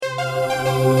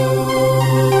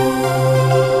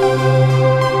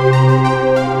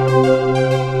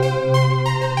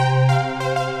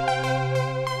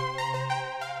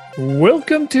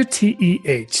to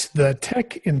TEH, the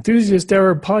Tech Enthusiast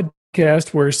Hour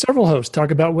podcast, where several hosts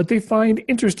talk about what they find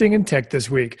interesting in tech this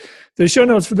week. The show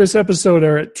notes for this episode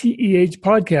are at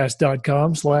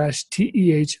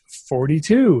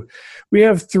tehpodcast.com/TEH42. We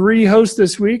have three hosts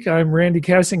this week. I'm Randy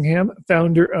Cassingham,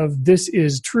 founder of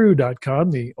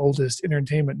ThisIsTrue.com, the oldest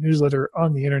entertainment newsletter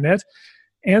on the internet,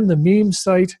 and the meme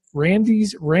site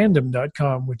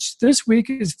RandysRandom.com, which this week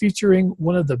is featuring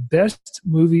one of the best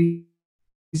movies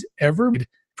ever made,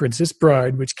 Princess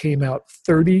Bride, which came out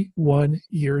 31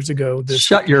 years ago.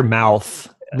 Shut your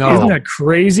mouth. No. Isn't that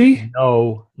crazy?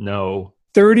 No.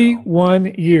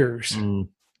 31 years. Seems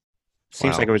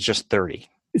like it was just 30.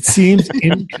 It seems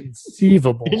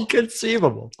inconceivable.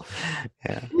 Inconceivable.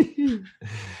 Yeah.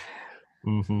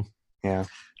 Mm-hmm. Yeah.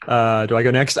 Do I go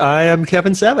next? I am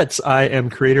Kevin Savitz. I am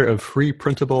creator of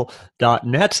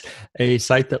freeprintable.net, a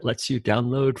site that lets you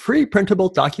download free printable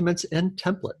documents and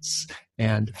templates,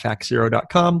 and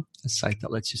faxzero.com, a site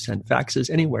that lets you send faxes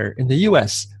anywhere in the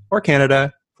US or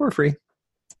Canada for free.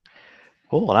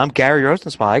 Cool. And I'm Gary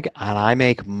Rosenzweig, and I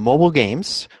make mobile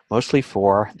games, mostly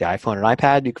for the iPhone and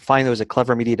iPad. You can find those at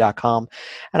clevermedia.com.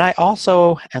 And I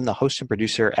also am the host and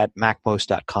producer at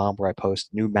macmost.com, where I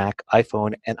post new Mac,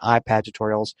 iPhone, and iPad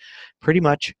tutorials pretty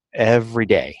much every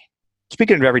day.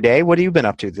 Speaking of every day, what have you been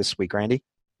up to this week, Randy?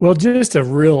 Well, just a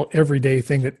real everyday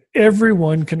thing that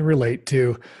everyone can relate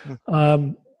to.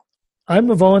 I'm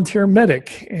a volunteer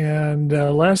medic, and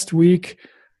last week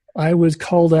I was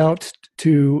called out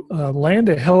to land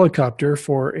a helicopter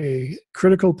for a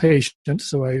critical patient.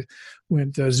 So I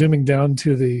went zooming down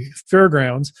to the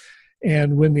fairgrounds.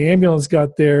 And when the ambulance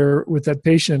got there with that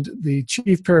patient, the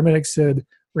chief paramedic said,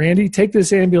 "Randy, take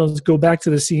this ambulance, go back to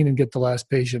the scene and get the last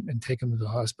patient and take him to the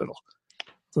hospital."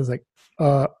 So I was like,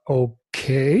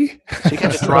 okay. So you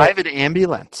got to drive an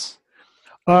ambulance.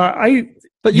 But you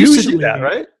used to do that,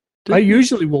 right? I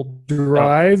usually will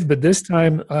drive, but this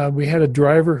time we had a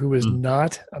driver who was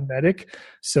not a medic,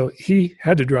 so he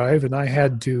had to drive, and I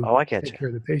had to take care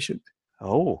of the patient.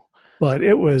 Oh. But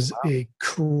it was a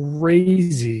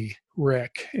crazy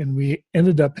wreck, and we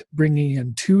ended up bringing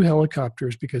in 2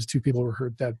 helicopters because 2 people were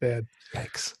hurt that bad.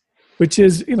 Yikes. Which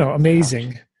is,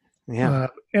 amazing. Yeah.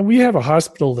 And we have a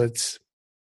hospital that's,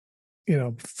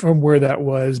 from where that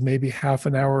was, maybe half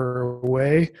an hour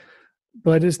away.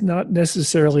 But it's not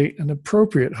necessarily an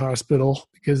appropriate hospital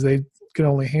because they can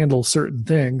only handle certain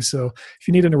things. So if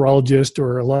you need a neurologist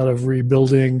or a lot of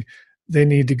rebuilding, they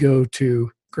need to go to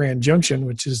Grand Junction,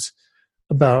 which is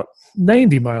about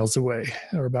 90 miles away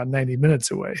or about 90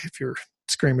 minutes away if you're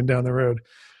screaming down the road.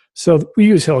 So we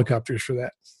use helicopters for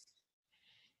that.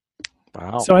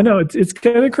 Wow. So I know it's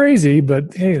kind of crazy,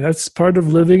 but hey, that's part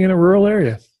of living in a rural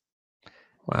area.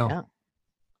 Wow. Yeah.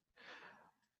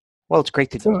 Well, it's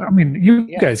great to do. So,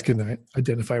 you guys can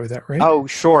identify with that, right? Oh,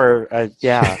 sure.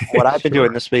 Yeah. What I've been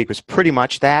doing this week was pretty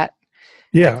much that.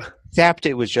 Yeah. Except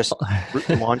it was just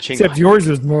launching. Except yours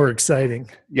was more exciting.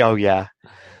 Oh, yeah.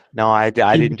 No, I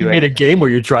didn't do it. You made a game where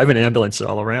you're driving an ambulance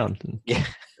all around. Yeah.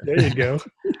 There you go.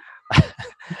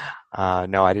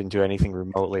 No, I didn't do anything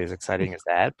remotely as exciting as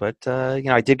that. But,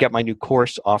 I did get my new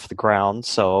course off the ground.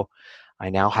 So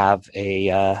I now have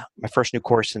my first new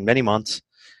course in many months.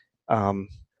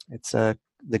 It's the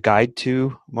guide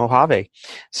to Mojave.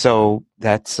 So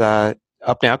that's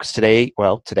up now because today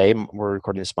we're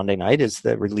recording this Monday night, is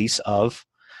the release of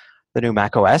the new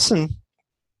Mac OS. And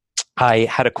I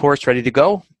had a course ready to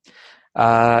go,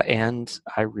 and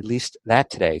I released that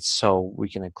today. So we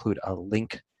can include a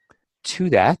link to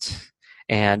that.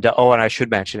 And, and I should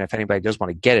mention, if anybody does want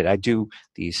to get it, I do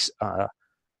these,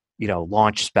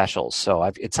 launch specials. So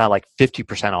it's not like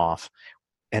 50% off.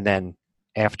 And then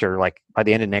after, by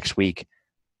the end of next week,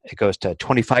 it goes to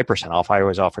 25% off. I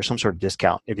always offer some sort of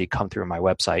discount if you come through my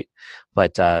website.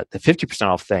 But the 50%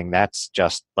 off thing, that's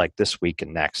just like this week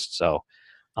and next. So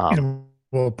and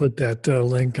we'll put that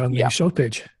link on the show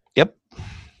page. Yep.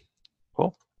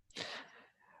 Cool.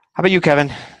 How about you,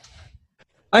 Kevin?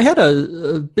 I had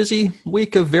a busy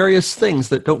week of various things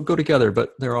that don't go together,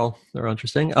 but they're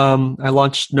interesting. I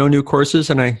launched no new courses,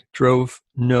 and I drove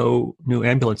no new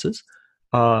ambulances.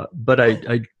 But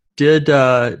I did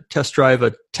test drive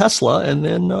a Tesla and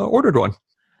then ordered one.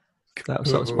 That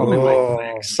was probably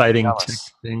my exciting tech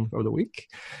thing over the week.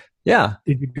 Yeah.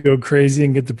 Did you go crazy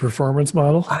and get the performance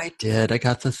model? I did. I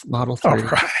got the Model 3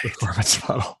 performance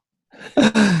model.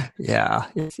 Yeah.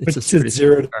 It's a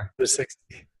 0 to 60.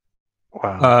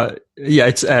 Wow.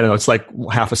 It's, I don't know, it's like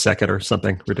half a second or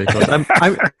something ridiculous.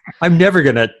 I'm never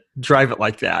going to drive it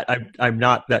like that. I'm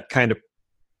not that kind of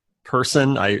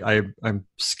person. I'm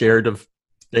scared of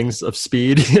things of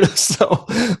speed,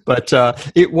 but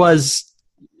it was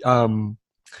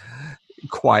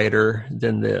quieter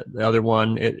than the other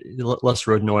one. Less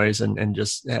road noise and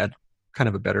just had kind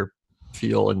of a better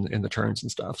feel in the turns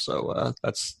and stuff. So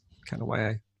that's kind of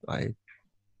why I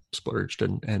splurged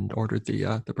and ordered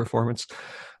the performance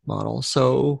model.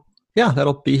 So yeah,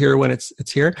 that'll be here when it's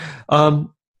here.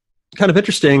 Kind of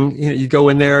interesting. You go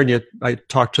in there and I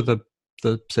talked to the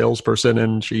salesperson,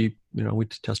 and she, we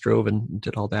test drove and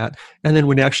did all that. And then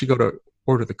when you actually go to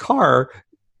order the car,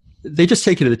 they just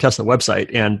take you to the Tesla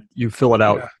website and you fill it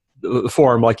out, the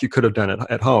form, like you could have done it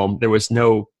at home. There was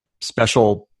no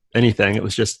special anything. It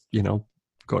was just,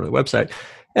 go to the website.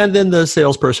 And then the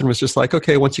salesperson was just like,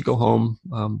 okay, once you go home,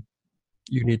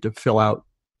 you need to fill out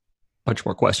a bunch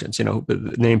more questions,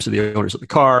 the names of the owners of the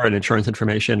car and insurance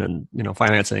information and,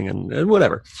 financing and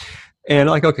whatever. And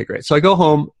like, okay, great. So I go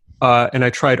home and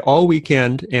I tried all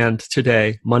weekend and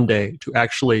today, Monday, to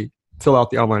actually fill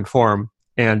out the online form,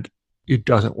 and it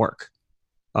doesn't work.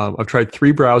 I've tried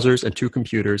 3 browsers and 2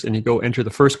 computers, and you go enter the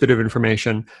first bit of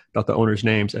information about the owner's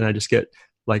names, and I just get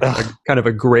like kind of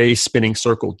a gray spinning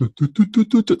circle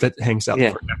that hangs out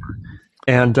forever.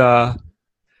 And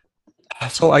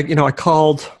so I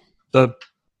called the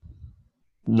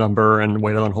number and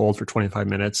waited on hold for 25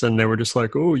 minutes, and they were just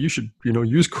like, oh, you should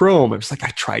use Chrome. I was like, I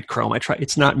tried Chrome.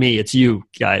 It's not me, it's you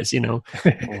guys. And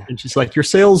she's like, your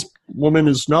saleswoman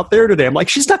is not there today. I'm like,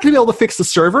 she's not gonna be able to fix the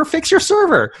server. Fix your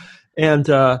server. And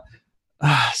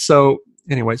so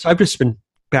anyway, so I've just been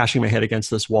bashing my head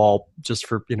against this wall just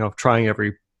for trying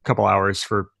every couple hours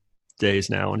for days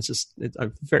now, and it's just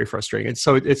very frustrating. And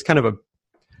so it's kind of I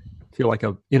feel like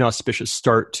a inauspicious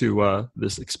start to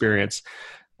this experience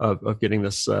of getting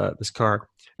this car.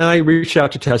 And I reached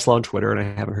out to Tesla on Twitter, and I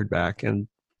haven't heard back. And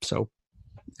so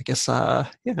I guess and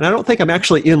I don't think I'm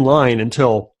actually in line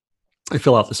until I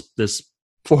fill out this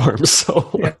form.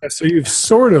 So so you've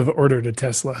sort of ordered a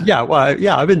Tesla. Yeah, well,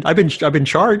 I've been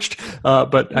charged,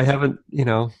 but I haven't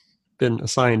been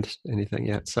assigned anything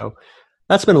yet. So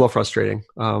that's been a little frustrating.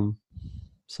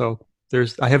 So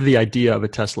I have the idea of a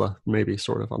Tesla, maybe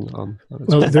sort of on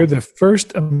well, they're the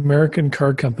first American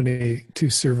car company to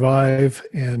survive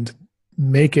and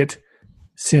make it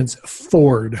since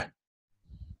Ford,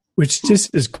 which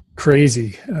just is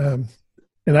crazy.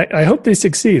 And I hope they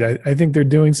succeed. I think they're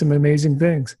doing some amazing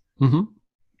things. Mm-hmm.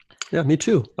 Yeah, me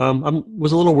too. I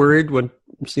was a little worried when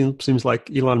it seems like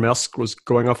Elon Musk was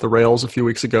going off the rails a few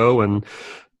weeks ago, and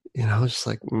I was just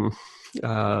like a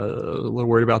little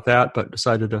worried about that, but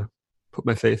decided to put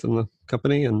my faith in the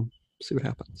company and see what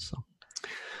happens.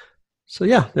 So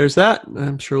yeah, there's that.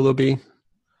 I'm sure there'll be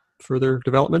further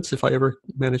developments if I ever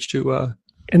manage to.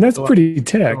 And that's pretty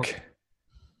tech.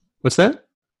 What's that?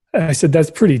 I said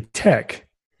that's pretty tech.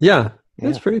 Yeah,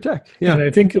 that's pretty tech. Yeah, and I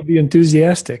think you'll be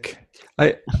enthusiastic.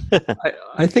 I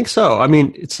think so. I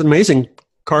mean, it's an amazing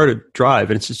car to drive,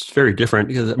 and it's just very different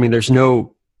because there's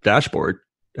no dashboard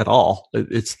at all.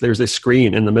 There's a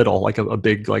screen in the middle, like a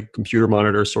big computer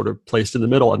monitor sort of placed in the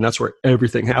middle, and that's where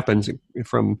everything happens,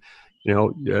 from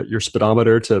your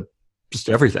speedometer to just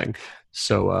everything.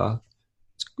 So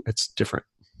it's different.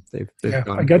 They've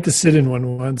I got to sit in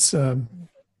one once.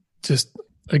 Just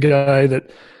a guy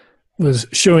that was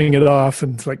showing it off,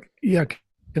 and it's like, yeah,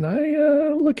 can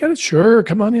I look at it? Sure,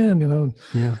 come on in.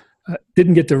 Yeah.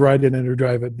 Didn't get to ride in it or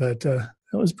drive it, but that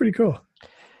was pretty cool.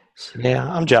 Yeah,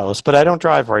 I'm jealous, but I don't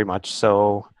drive very much,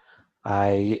 so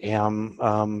I am.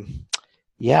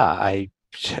 I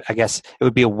guess it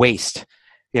would be a waste,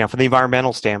 from the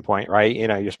environmental standpoint, right?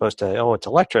 You're supposed to, it's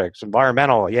electric, it's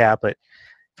environmental, yeah, but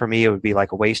for me, it would be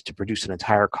like a waste to produce an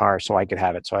entire car so I could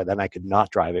have it, then I could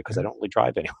not drive it because I don't really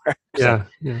drive anywhere. Yeah.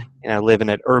 And I live in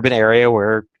an urban area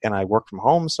and I work from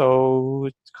home, so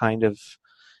it's kind of,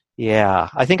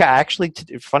 I think I actually,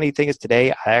 funny thing is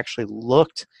today, I actually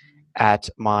looked at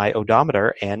my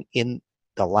odometer, and in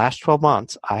the last 12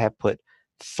 months, I have put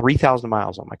 3,000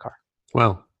 miles on my car.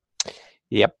 Wow.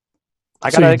 Yep. I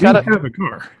do have a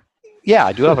car. Yeah,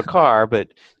 I do have a car,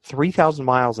 but 3,000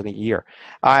 miles in a year.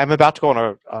 I'm about to go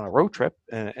on a road trip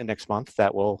next month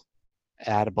that will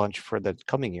add a bunch for the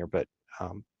coming year. But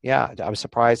I was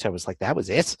surprised. I was like, that was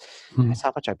it? That's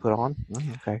how much I put on?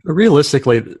 Okay.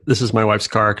 Realistically, this is my wife's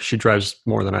car because she drives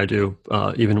more than I do.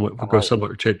 Even when we go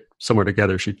somewhere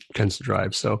together, she tends to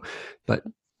drive. So, but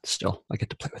still, I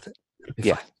get to play with it. It'll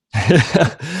be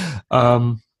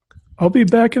fun. I'll be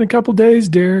back in a couple days,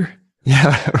 dear.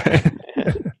 Yeah, right.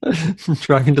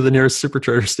 Driving to the nearest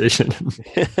supercharger station.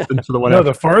 To the one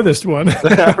the farthest one.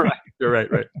 Right. You're right.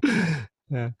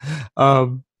 Yeah.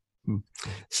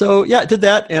 So I did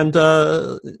that, and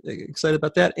excited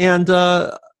about that. And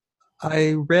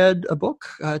I read a book,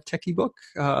 a techie book.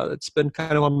 It's been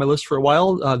kind of on my list for a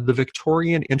while. The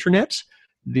Victorian Internet,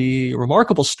 the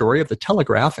remarkable story of the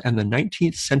telegraph and the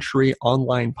 19th century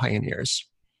online pioneers,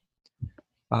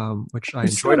 which I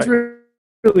enjoyed. Sounds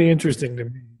really interesting to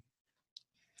me.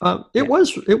 It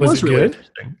was really good?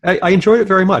 interesting. I enjoyed it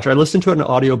very much. I listened to it in an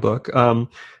audiobook.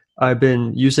 I've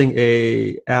been using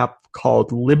a app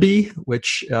called Libby,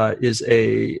 which is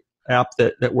a app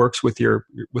that works with your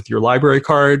library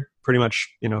card. Pretty much,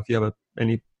 if you have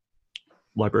any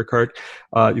library card,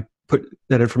 you put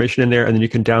that information in there, and then you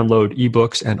can download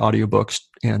ebooks and audiobooks.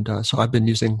 And so I've been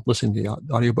listening to the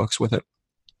audiobooks with it,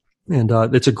 and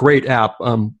it's a great app.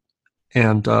 And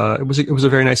it was a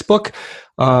very nice book.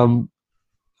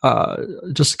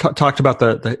 Just talked about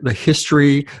the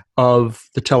history of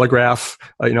the telegraph,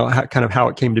 kind of how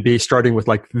it came to be, starting with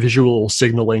like visual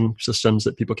signaling systems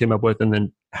that people came up with, and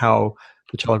then how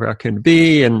the telegraph came to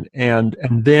be, and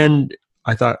then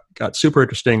I thought got super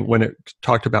interesting when it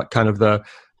talked about kind of the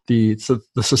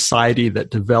society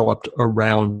that developed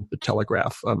around the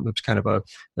telegraph. It's kind of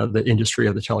the industry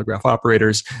of the telegraph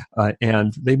operators,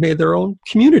 and they made their own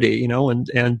community,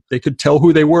 and they could tell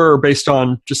who they were based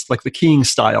on just like the keying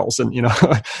styles, and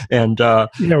and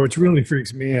which really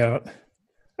freaks me out.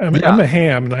 I'm a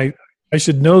ham, and I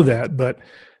should know that, but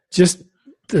just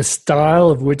the style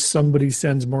of which somebody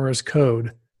sends Morse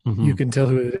code, you can tell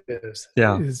who it is.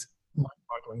 Yeah, is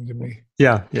mind-boggling to me.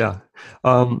 Yeah.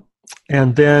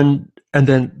 And then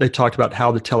they talked about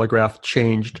how the telegraph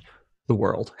changed the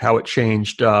world, how it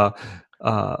changed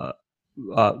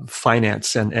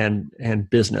finance and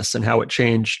business, and how it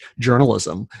changed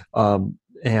journalism,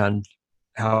 and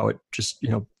how it just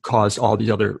caused all these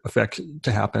other effects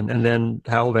to happen, and then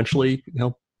how eventually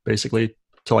basically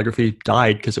telegraphy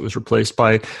died because it was replaced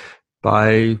by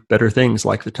better things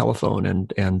like the telephone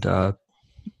and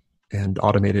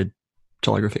automated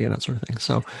telegraphy and that sort of thing.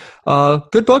 So,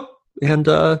 good book. And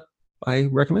I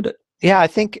recommend it. Yeah, I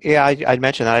think I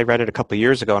mentioned that I read it a couple of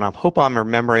years ago, and I hope I'm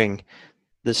remembering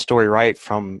this story right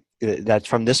from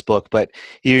this book. But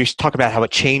you talk about how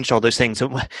it changed all those things,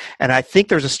 and I think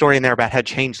there's a story in there about how it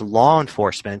changed law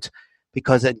enforcement,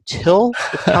 because until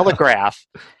the telegraph,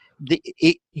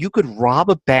 you could rob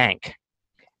a bank,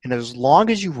 and as long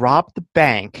as you robbed the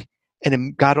bank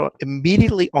and got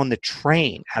immediately on the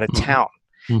train out of town,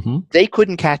 they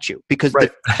couldn't catch you, because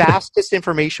the fastest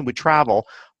information would travel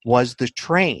was the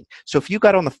train. So if you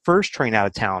got on the first train out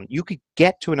of town, you could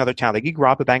get to another town. Like you could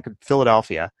rob a bank in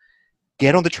Philadelphia,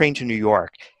 get on the train to New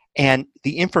York, and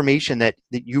the information that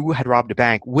you had robbed a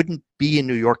bank wouldn't be in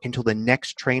New York until the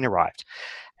next train arrived.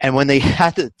 And when they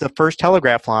had the first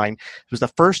telegraph line, it was the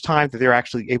first time that they were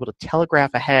actually able to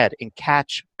telegraph ahead and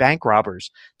catch bank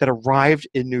robbers that arrived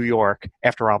in New York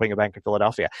after robbing a bank in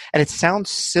Philadelphia. And it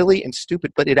sounds silly and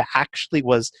stupid, but it actually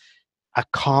was a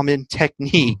common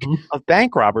technique of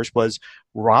bank robbers, was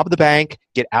rob the bank,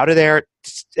 get out of there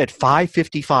at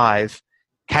 5:55,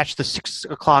 catch the 6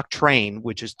 o'clock train,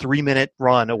 which is 3-minute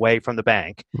run away from the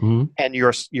bank, and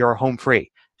you're home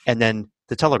free. And then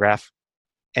the telegraph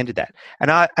ended that.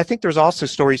 And I think there's also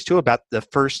stories too about the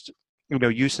first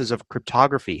uses of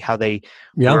cryptography, how they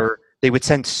would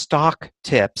send stock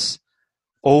tips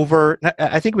over.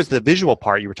 I think it was the visual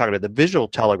part you were talking about, the visual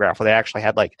telegraph, where they actually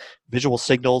had like visual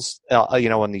signals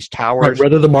on these towers, right,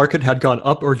 whether the market had gone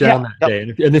up or down that day.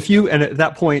 And at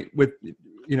that point, with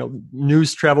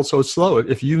news traveled so slow,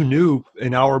 if you knew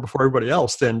an hour before everybody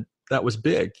else, then that was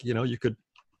big. You could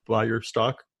buy your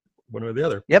stock one way or the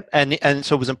other. Yep, and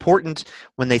so it was important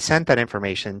when they sent that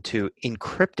information to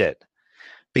encrypt it,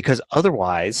 because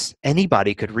otherwise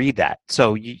anybody could read that.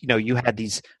 So you had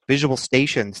these visual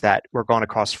stations that were going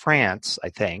across France, I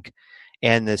think,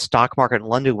 and the stock market in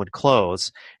London would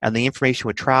close, and the information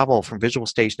would travel from visual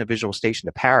station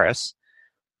to Paris.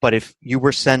 But if you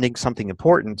were sending something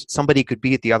important, somebody could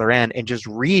be at the other end and just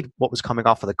read what was coming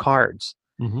off of the cards.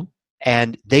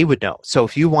 And they would know. So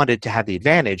if you wanted to have the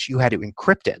advantage, you had to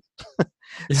encrypt it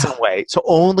some way. So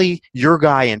only your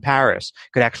guy in Paris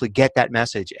could actually get that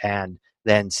message and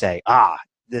then say,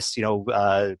 this,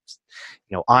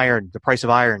 iron, the price of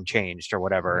iron changed or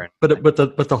whatever. But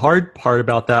the hard part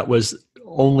about that was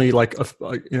only like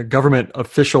government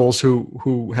officials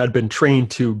who had been trained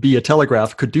to be a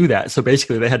telegraph could do that. So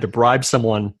basically, they had to bribe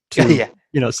someone to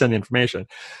send the information.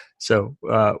 So.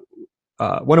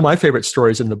 One of my favorite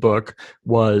stories in the book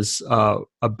was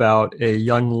about a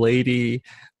young lady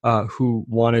who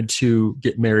wanted to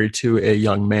get married to a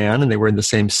young man, and they were in the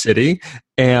same city.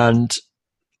 And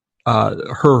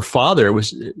her father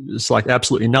was like,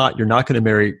 absolutely not. You're not going to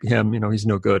marry him. He's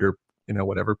no good, or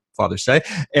whatever fathers say.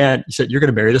 And he said, you're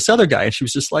going to marry this other guy. And she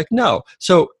was just like, no.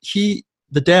 So the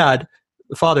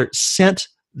father, sent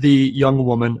the young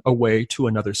woman away to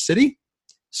another city.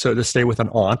 so to stay with an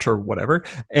aunt or whatever.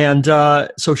 And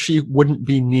so she wouldn't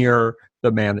be near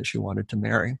the man that she wanted to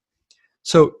marry.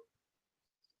 So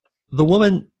the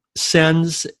woman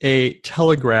sends a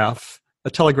telegram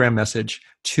message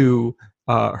to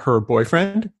her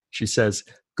boyfriend. She says,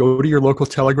 "Go to your local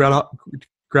telegraph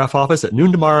office at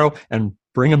noon tomorrow and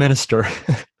bring a minister."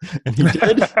 And he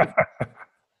did.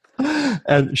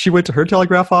 And she went to her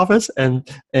telegraph office, and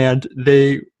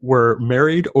they were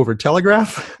married over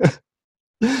telegraph.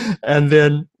 And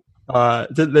then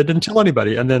they didn't tell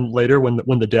anybody. And then later,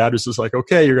 when the dad was just like,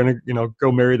 "Okay, you're gonna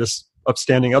go marry this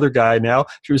upstanding other guy now,"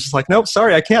 she was just like, "Nope,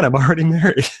 sorry, I can't. I'm already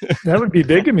married." That would be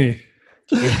bigamy.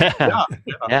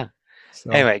 Yeah. So,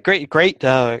 anyway, great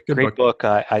book.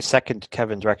 I second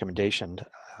Kevin's recommendation.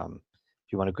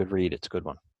 If you want a good read, it's a good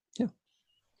one. Yeah.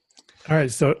 All right.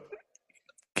 So,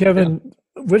 Kevin,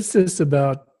 what's this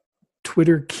about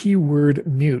Twitter keyword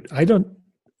mute? I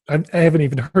haven't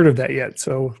even heard of that yet.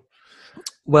 So,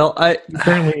 well, I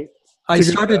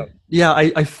started. Yeah,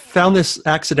 I found this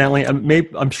accidentally.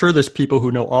 I'm sure there's people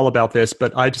who know all about this,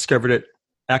 but I discovered it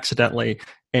accidentally,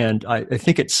 and I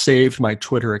think it saved my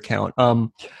Twitter account.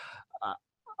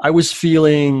 I was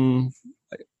feeling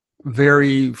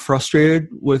very frustrated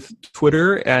with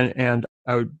Twitter, and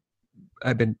I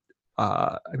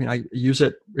use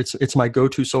it. It's my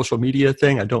go-to social media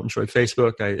thing. I don't enjoy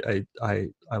Facebook.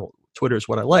 Twitter is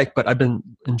what I like, but I've been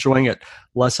enjoying it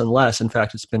less and less. In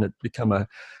fact, it's become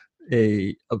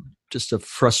just a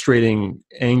frustrating,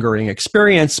 angering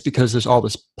experience because there's all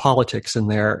this politics in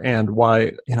there, and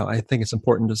why I think it's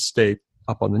important to stay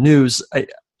up on the news.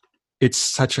 It's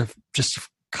such a just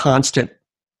constant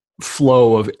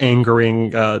flow of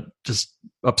angering, just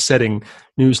upsetting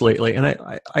news lately. And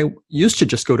I used to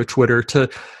just go to Twitter to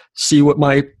see what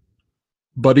my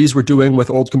buddies were doing with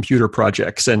old computer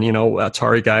projects, and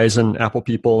Atari guys and Apple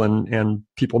people and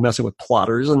people messing with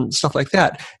plotters and stuff like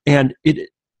that. And it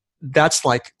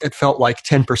felt like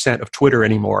 10% of Twitter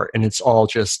anymore, and it's all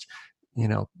just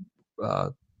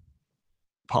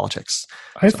politics.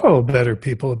 I follow better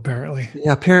people, apparently.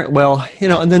 Yeah,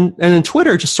 and then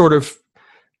Twitter just sort of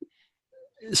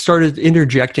started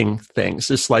interjecting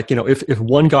things. It's like, if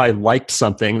one guy liked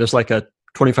something, there's like a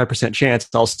 25% chance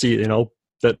I'll see,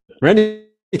 that Randy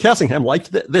Cassingham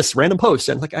liked this random post.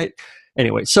 And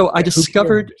anyway, so I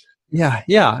discovered, that's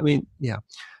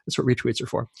what retweets are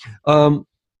for.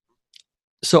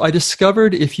 So I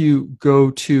discovered if you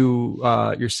go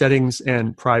to your settings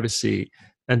and privacy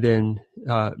and then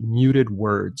muted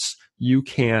words, you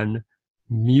can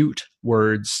mute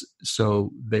words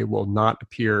so they will not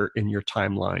appear in your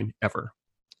timeline ever.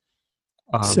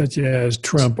 Such as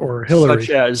Trump or Hillary.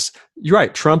 You're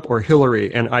right, Trump or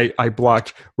Hillary. And I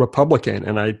blocked Republican,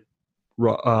 and I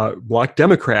blocked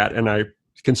Democrat, and I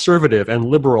conservative and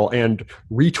liberal, and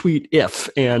retweet if,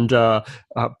 and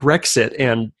Brexit,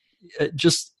 and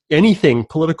just anything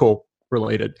political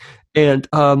related. And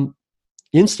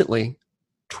instantly,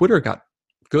 Twitter got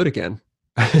good again.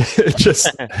 It just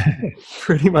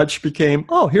pretty much became,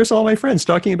 here's all my friends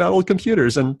talking about old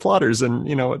computers and plotters and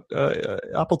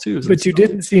Apple IIs. But you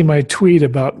didn't see my tweet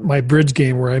about my bridge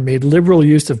game where I made liberal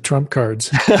use of trump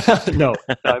cards. No,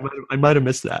 I might have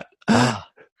missed that.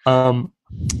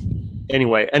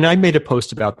 Anyway, and I made a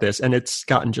post about this, and it's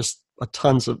gotten just a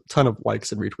ton of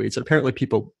likes and retweets. And apparently,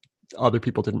 other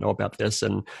people didn't know about this,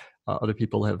 and other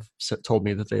people have told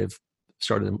me that they've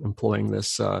started employing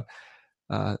this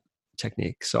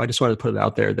technique. So I just wanted to put it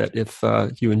out there that if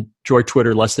you enjoy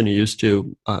Twitter less than you used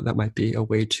to, that might be a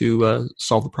way to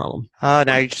solve the problem.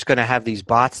 Now you're just going to have these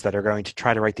bots that are going to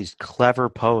try to write these clever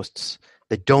posts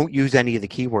that don't use any of the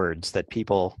keywords that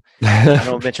people, I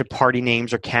don't mention party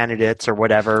names or candidates or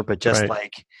whatever, but just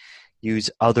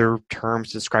use other terms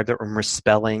to describe their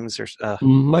misspellings or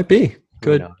might be.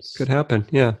 Could happen.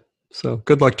 Yeah. So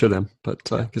good luck to them.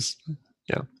 But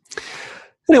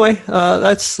anyway,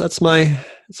 that's my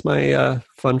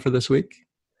fun for this week.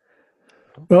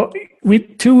 Well,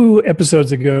 2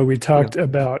 episodes ago we talked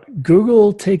about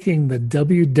Google taking the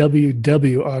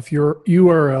www off your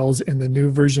URLs in the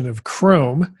new version of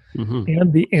Chrome,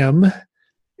 and the M,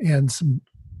 and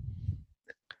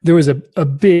there was a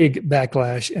big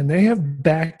backlash, and they have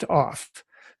backed off.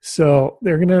 So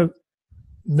they're going to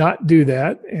not do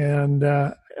that, and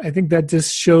I think that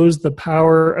just shows the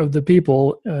power of the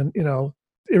people. And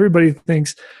everybody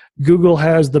thinks Google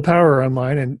has the power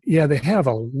online, and they have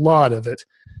a lot of it,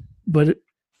 but it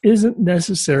isn't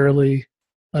necessarily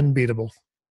unbeatable.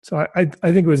 So I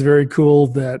think it was very cool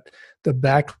that the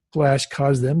backlash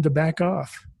caused them to back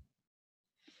off.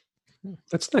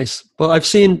 That's nice. Well, I've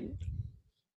seen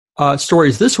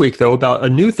stories this week, though, about a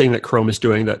new thing that Chrome is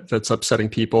doing that's upsetting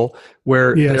people,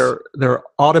 where Yes. they're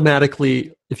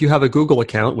automatically, if you have a Google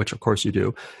account, which of course you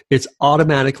do, it's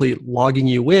automatically logging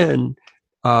you in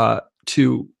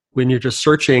to when you're just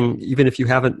searching, even if you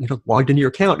haven't logged into your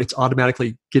account, it's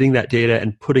automatically getting that data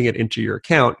and putting it into your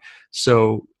account.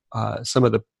 So some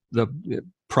of the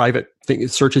private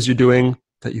searches you're doing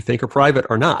that you think are private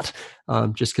are not,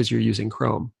 just because you're using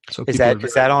Chrome. So is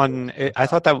that on? I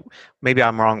thought that, maybe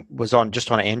I'm wrong, was on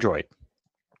just on Android.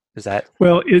 Is that?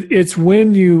 Well, it's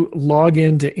when you log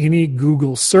into any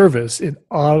Google service, it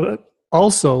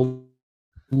also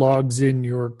logs in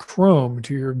your Chrome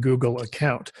to your Google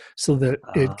account, so that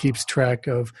it keeps track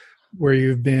of where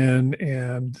you've been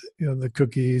and the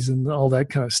cookies and all that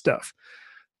kind of stuff.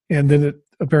 And then it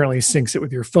apparently syncs it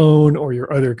with your phone or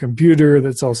your other computer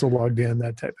that's also logged in,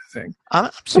 that type of thing. I'm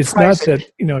It's not that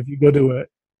if you go to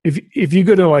if you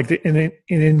go to like an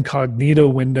incognito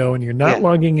window and you're not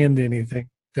logging into anything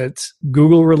that's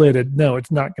Google related, no,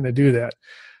 it's not going to do that.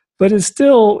 But it's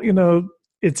still,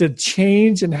 it's a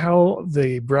change in how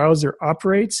the browser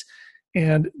operates,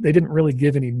 and they didn't really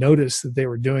give any notice that they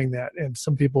were doing that. And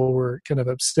some people were kind of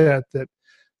upset that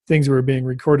things were being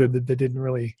recorded that they didn't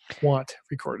really want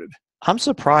recorded. I'm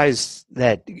surprised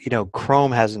that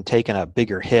Chrome hasn't taken a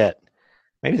bigger hit.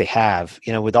 Maybe they have.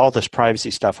 With all this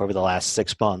privacy stuff over the last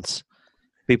 6 months,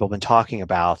 people have been talking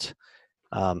about.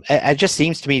 It just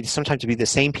seems to me sometimes to be the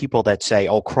same people that say,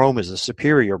 "Oh, Chrome is a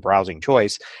superior browsing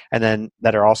choice," and then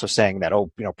that are also saying that, "Oh,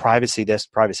 privacy this,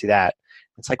 privacy that."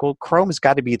 It's like, well, Chrome has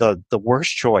got to be the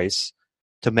worst choice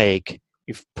to make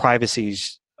if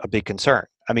privacy's a big concern.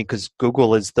 I mean, because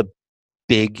Google is the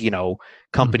big,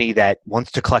 company that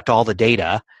wants to collect all the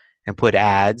data and put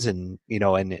ads and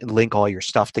and link all your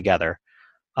stuff together.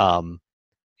 And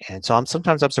so I'm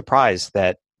surprised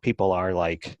that people are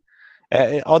like,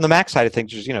 on the Mac side of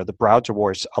things, the browser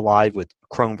wars alive with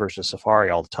Chrome versus Safari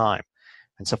all the time.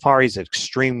 And Safari is an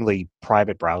extremely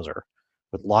private browser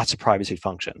with lots of privacy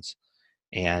functions.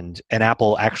 And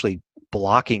Apple actually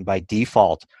blocking by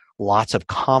default lots of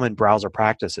common browser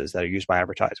practices that are used by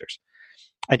advertisers.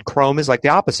 And Chrome is like the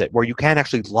opposite, where you can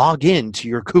actually log in to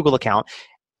your Google account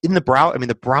in the browser. I mean,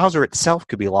 the browser itself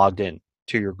could be logged in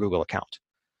to your Google account.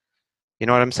 You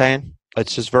know what I'm saying?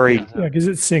 It's just very... Yeah, because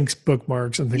it syncs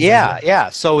bookmarks and things like that. Yeah.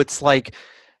 So it's like,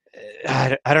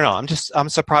 I don't know. I'm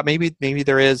surprised. Maybe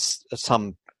there is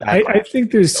some backlash. I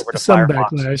think there's some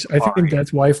backlash. I think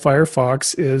that's why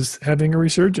Firefox is having a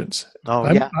resurgence.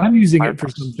 I'm using it for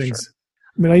some things. Sure.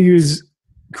 I mean, I use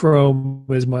Chrome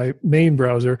as my main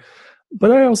browser,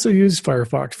 but I also use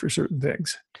Firefox for certain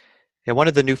things. Yeah, one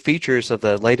of the new features of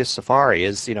the latest Safari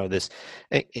is, this,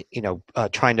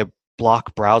 trying to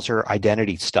block browser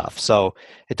identity stuff. So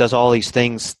it does all these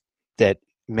things that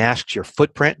masks your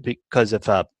footprint, because if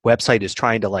a website is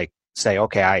trying to say,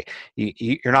 okay,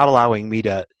 you're not allowing me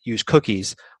to use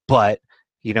cookies, but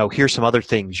here's some other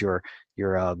things: your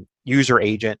user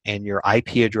agent and your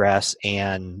IP address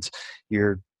and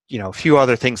your a few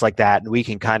other things like that, and we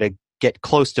can kind of get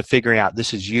close to figuring out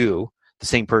this is you. The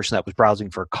same person that was browsing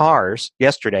for cars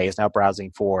yesterday is now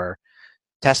browsing for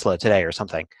Tesla today or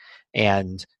something,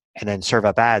 and then serve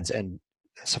up ads. And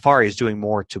Safari is doing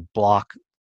more to block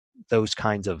those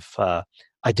kinds of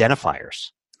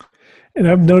identifiers. And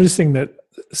I'm noticing that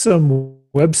some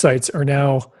websites are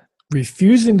now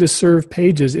refusing to serve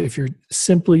pages if you're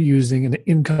simply using an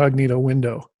incognito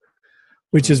window,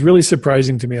 which is really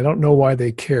surprising to me. I don't know why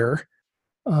they care.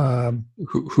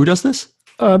 Who does this?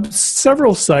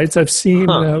 Several sites I've seen.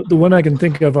 The one I can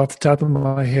think of off the top of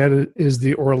my head is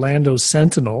the Orlando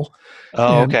Sentinel.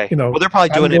 Oh, and, okay. Well, they're probably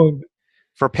doing it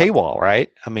for paywall, right?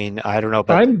 I mean, I don't know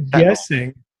about. I'm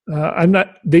guessing. I'm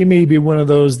not. They may be one of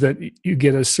those that you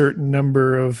get a certain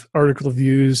number of article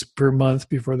views per month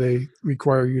before they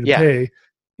require you to pay,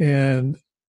 and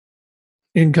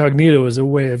incognito is a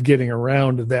way of getting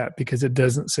around that because it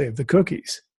doesn't save the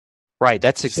cookies. Right.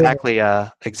 That's exactly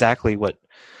what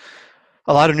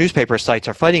a lot of newspaper sites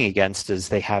are fighting against. Is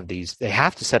they have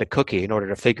to set a cookie in order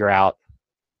to figure out,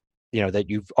 that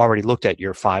you've already looked at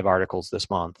your 5 articles this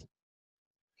month,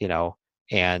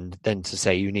 and then to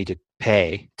say you need to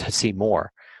pay to see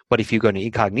more. But if you go into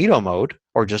incognito mode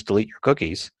or just delete your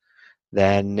cookies,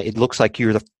 then it looks like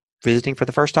you're visiting for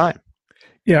the first time.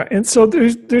 Yeah, and so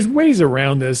there's ways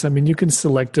around this. I mean, you can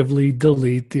selectively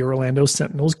delete the Orlando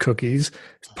Sentinel's cookies.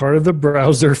 It's part of the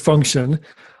browser function.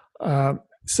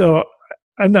 So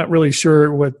I'm not really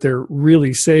sure what they're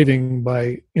really saving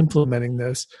by implementing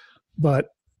this, but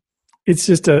it's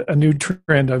just a new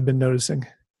trend I've been noticing.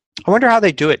 I wonder how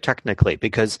they do it technically,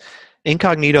 because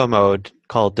incognito mode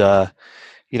called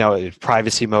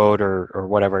privacy mode or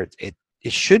whatever, it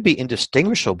should be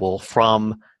indistinguishable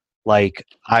from like,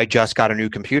 I just got a new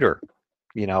computer,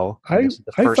 I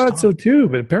thought time. so too,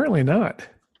 but apparently not.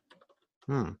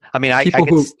 I mean,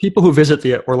 people who visit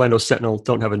the Orlando Sentinel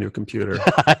don't have a new computer.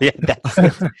 Yeah,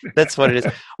 that's what it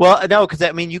is. Well, no,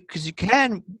 because you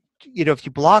can, if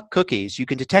you block cookies, you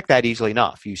can detect that easily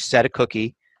enough. You set a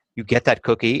cookie, you get that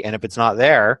cookie, and if it's not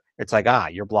there, it's like,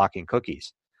 you're blocking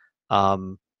cookies.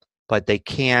 But they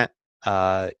can't.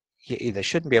 They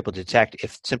shouldn't be able to detect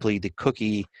if simply the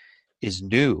cookie is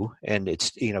new and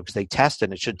it's because they test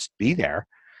and it should be there.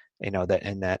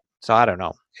 So I don't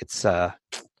know. It's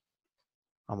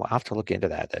I'll have to look into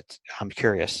that. I'm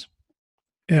curious.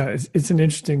 Yeah, it's an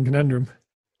interesting conundrum.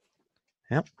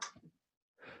 Yep.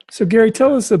 So Gary,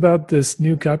 tell us about this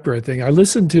new copyright thing. I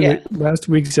listened to last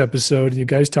week's episode, and you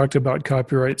guys talked about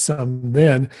copyright some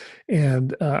then,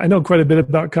 and I know quite a bit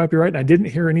about copyright, and I didn't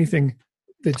hear anything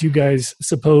that you guys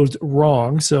supposed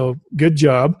wrong. So good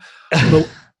job. But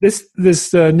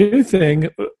this new thing,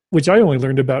 which I only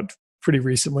learned about pretty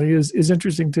recently, is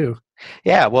interesting too.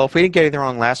 Yeah, well, if we didn't get anything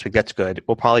wrong last week, that's good.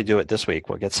 We'll probably do it this week.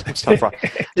 We'll get some stuff wrong.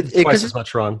 Twice as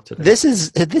much wrong today. This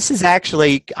is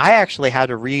actually, I actually had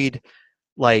to read,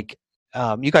 like,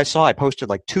 you guys saw I posted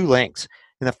like 2 links.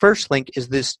 And the first link is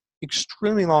this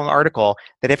extremely long article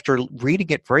that after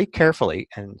reading it very carefully,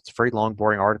 and it's a very long,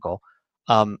 boring article,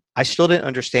 I still didn't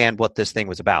understand what this thing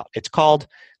was about. It's called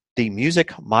the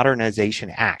Music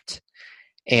Modernization Act.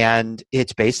 And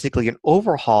it's basically an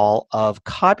overhaul of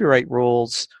copyright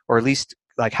rules, or at least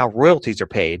like how royalties are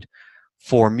paid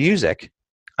for music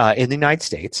in the United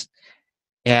States.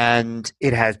 And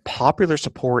it has popular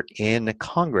support in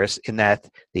Congress in that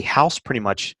the House pretty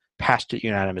much passed it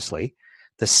unanimously.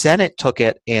 The Senate took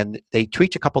it and they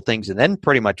tweaked a couple things and then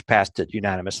pretty much passed it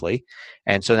unanimously.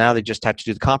 And so now they just have to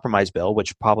do the compromise bill,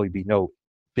 which will probably be no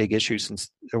big issue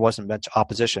since there wasn't much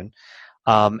opposition.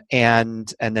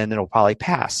 And then it'll probably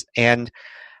pass. And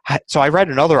so I read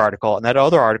another article, and that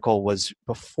other article was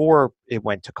before it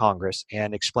went to Congress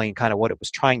and explained kind of what it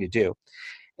was trying to do.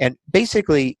 And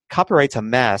basically, copyright's a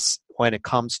mess when it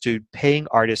comes to paying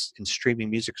artists in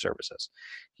streaming music services.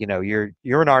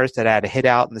 You're an artist that had a hit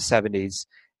out in the 70s,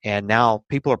 and now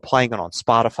people are playing it on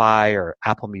Spotify or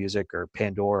Apple Music or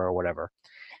Pandora or whatever.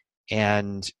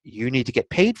 And you need to get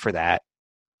paid for that.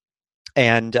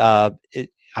 And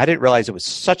I didn't realize it was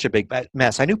such a big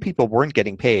mess. I knew people weren't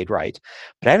getting paid, right?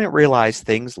 But I didn't realize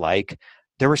things like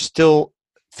there were still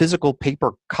physical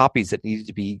paper copies that needed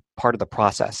to be part of the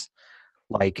process.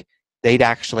 Like they'd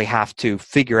actually have to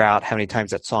figure out how many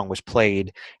times that song was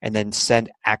played and then send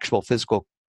actual physical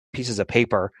pieces of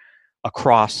paper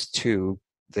across to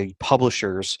the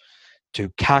publishers to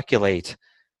calculate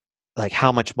like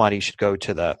how much money should go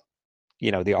to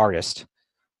the artist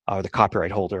or the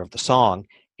copyright holder of the song.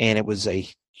 And it was a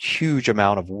huge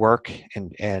amount of work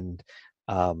and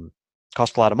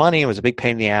cost a lot of money. It was a big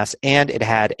pain in the ass, and it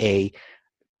had a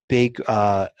big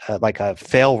like a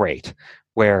fail rate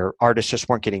where artists just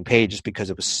weren't getting paid just because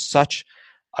it was such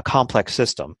a complex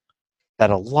system that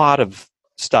a lot of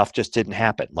stuff just didn't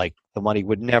happen. Like the money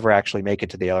would never actually make it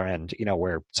to the other end,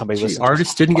 where somebody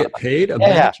artists didn't get paid?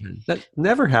 Imagine. Yeah. That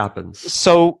never happens.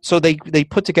 So they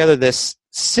put together this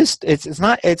system.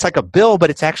 It's like a bill, but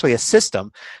it's actually a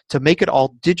system to make it all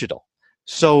digital.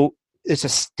 So I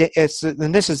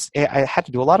had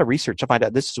to do a lot of research to find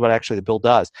out this is what actually the bill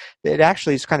does. It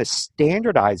actually is kind of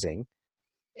standardizing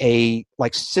a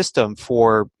system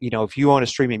for, if you own a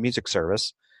streaming music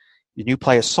service and you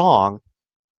play a song,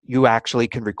 you actually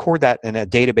can record that in a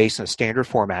database in a standard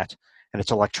format, and it's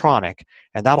electronic,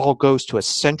 and that all goes to a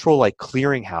central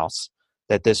clearinghouse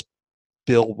that this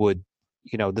bill would,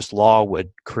 this law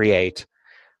would create,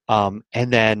 and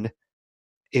then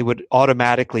it would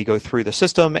automatically go through the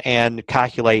system and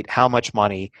calculate how much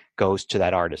money goes to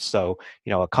that artist. So,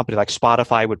 a company like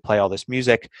Spotify would play all this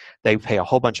music. They pay a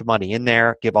whole bunch of money in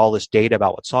there, give all this data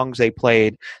about what songs they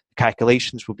played. The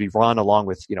calculations would be run along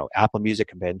with, Apple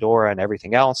Music and Pandora and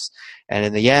everything else. And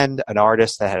in the end, an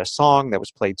artist that had a song that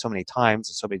was played so many times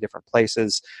in so many different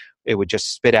places, it would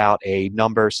just spit out a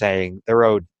number saying they're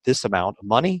owed this amount of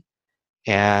money,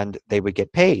 and they would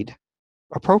get paid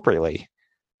appropriately.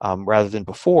 Rather than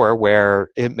before, where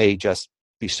it may just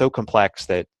be so complex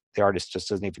that the artist just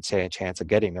doesn't even stand a chance of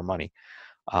getting their money.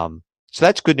 So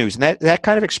that's good news. And that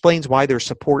kind of explains why there's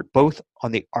support both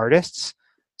on the artists,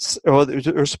 or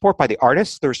there's support by the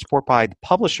artists, there's support by the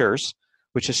publishers,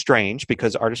 which is strange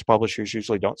because artist publishers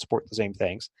usually don't support the same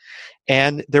things.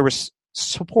 And there was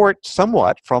support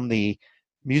somewhat from the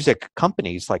music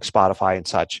companies like Spotify and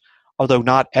such although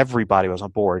not everybody was on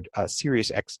board.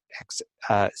 Sirius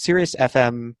Sirius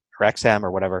FM or XM or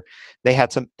whatever, they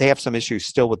have some issues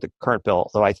still with the current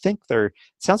bill. Though I think it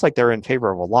sounds like they're in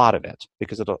favor of a lot of it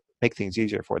because it'll make things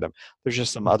easier for them. There's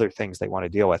just some other things they want to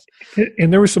deal with.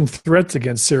 And there were some threats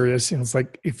against Sirius. It's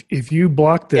like if you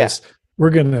block this, we're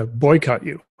going to boycott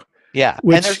you. Yeah,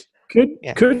 which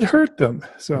could hurt them.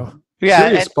 So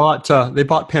Sirius they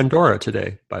bought Pandora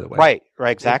today, by the way. Right,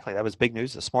 exactly. That was big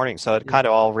news this morning. So it kind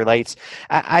of all relates.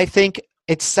 I think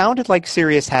it sounded like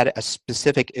Sirius had a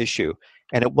specific issue,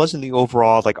 and it wasn't the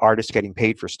overall like artists getting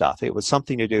paid for stuff. It was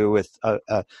something to do with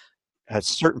a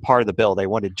certain part of the bill they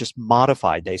wanted just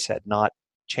modified. They said not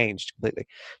changed completely.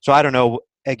 So I don't know.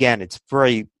 Again, it's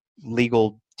very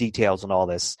legal details and all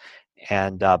this.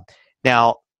 And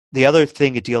now the other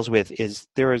thing it deals with is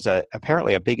there is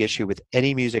apparently a big issue with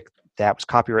any music that was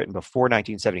copywritten before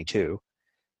 1972.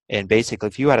 And basically,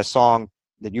 if you had a song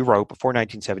that you wrote before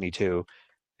 1972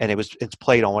 and it's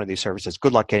played on one of these services,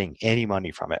 good luck getting any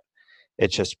money from it.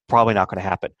 It's just probably not going to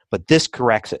happen. But this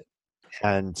corrects it,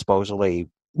 and supposedly,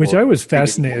 which I was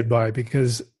fascinated by,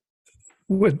 because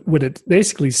what it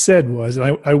basically said was,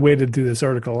 and I waded through this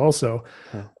article also,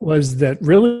 was that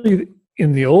really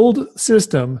in the old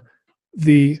system,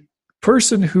 the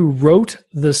person who wrote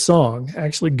the song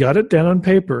actually got it down on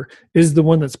paper is the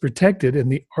one that's protected,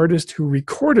 and the artist who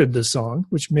recorded the song,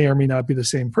 which may or may not be the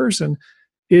same person,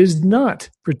 is not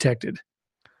protected.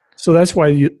 So that's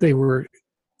why they were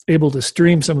able to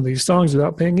stream some of these songs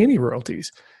without paying any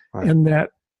royalties. Right. And that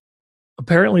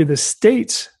apparently the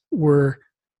states were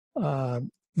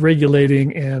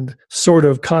regulating and sort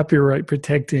of copyright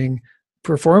protecting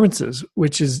performances,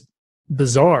 which is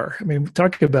bizarre. I mean,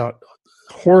 talking about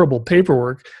horrible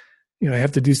paperwork. You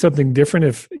have to do something different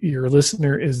if your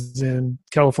listener is in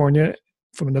California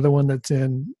from another one that's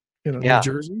in New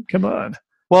Jersey. Come on.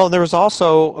 Well, there was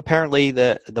also apparently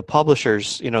the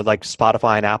publishers, like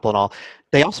Spotify and Apple and all,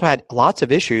 they also had lots of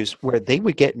issues where they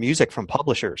would get music from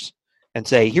publishers and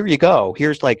say, here you go,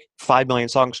 here's like 5 million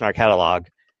songs in our catalog,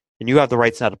 and you have the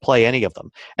rights now to play any of them.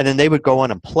 And then they would go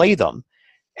on and play them.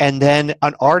 And then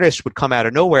an artist would come out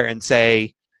of nowhere and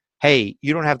say, hey,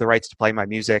 you don't have the rights to play my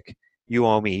music. You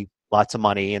owe me lots of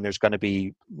money, and there's going to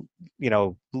be,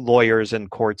 lawyers and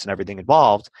courts and everything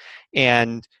involved.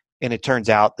 And it turns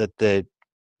out that the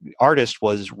artist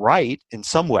was right in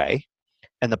some way,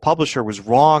 and the publisher was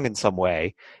wrong in some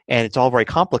way, and it's all very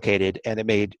complicated, and it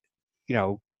made,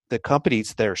 the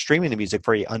companies that are streaming the music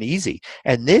very uneasy.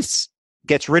 And this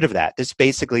gets rid of that. This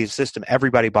basically is a system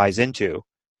everybody buys into,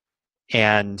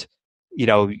 and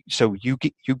so you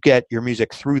get your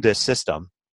music through this system,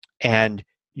 and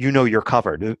you're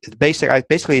covered.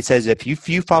 Basically, it says if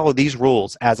you follow these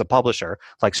rules as a publisher,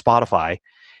 like Spotify,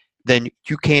 then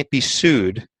you can't be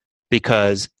sued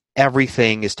because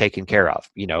everything is taken care of.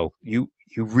 You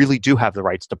really do have the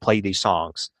rights to play these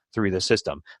songs through the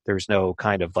system. There's no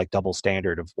kind of like double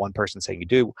standard of one person saying you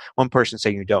do, one person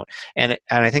saying you don't. And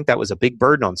I think that was a big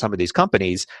burden on some of these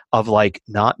companies of like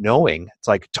not knowing. It's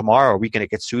like, tomorrow are we going to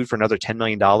get sued for another $10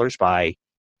 million by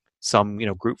some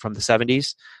group from the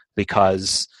 70s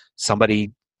because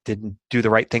somebody didn't do the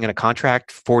right thing in a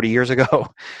contract 40 years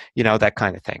ago, that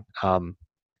kind of thing.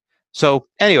 So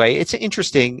anyway, it's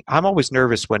interesting. I'm always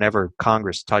nervous whenever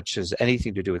Congress touches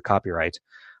anything to do with copyright.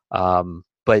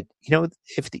 But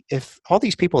if all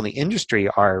these people in the industry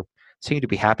seem to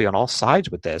be happy on all sides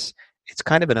with this, it's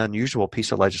kind of an unusual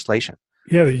piece of legislation.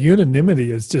 Yeah, the unanimity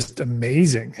is just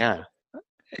amazing. Yeah,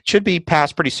 it should be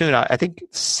passed pretty soon. I think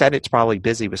Senate's probably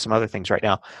busy with some other things right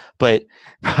now, but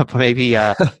maybe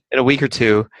in a week or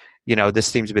two, this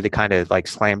seems to be the kind of like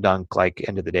slam dunk, like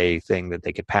end of the day thing that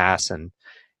they could pass. And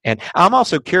I'm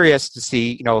also curious to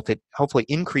see, if it hopefully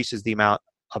increases the amount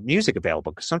of music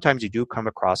available, because sometimes you do come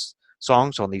across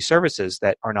songs on these services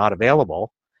that are not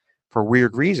available for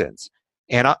weird reasons.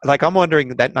 And I'm wondering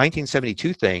that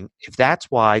 1972 thing, if that's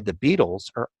why the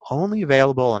Beatles are only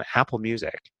available on Apple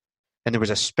Music, and there was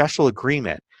a special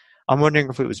agreement. I'm wondering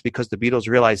if it was because the Beatles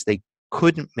realized they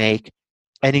couldn't make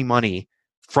any money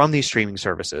from these streaming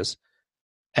services,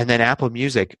 and then Apple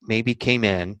Music maybe came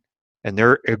in, and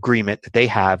their agreement that they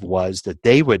have was that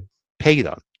they would pay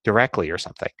them directly or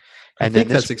something. And I think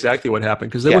that's exactly what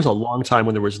happened, because there was a long time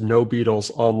when there was no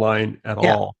Beatles online at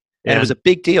all. And it was a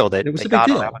big deal that it was they a big got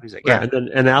deal. on Apple Music. Right.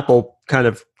 And Apple kind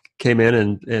of came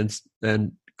in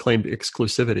and claimed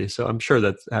exclusivity. So I'm sure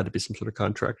that had to be some sort of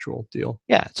contractual deal.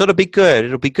 Yeah. So it'll be good.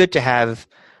 It'll be good to have.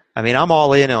 I mean, I'm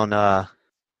all in on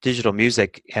digital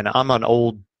music, and I'm an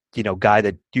old guy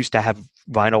that used to have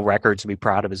vinyl records and be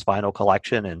proud of his vinyl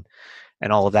collection, and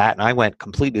and all of that. And I went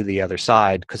completely the other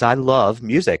side because I love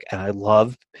music and I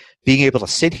love being able to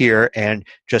sit here and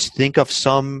just think of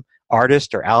some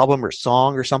artist or album or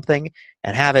song or something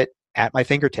and have it at my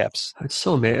fingertips. It's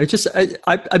so amazing.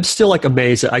 I'm still like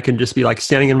amazed that I can just be like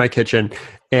standing in my kitchen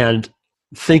and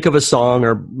think of a song,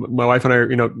 or my wife and I,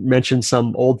 mention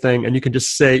some old thing, and you can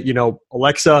just say,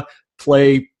 Alexa,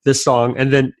 play this song,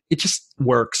 and then it just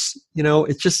works.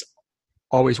 It just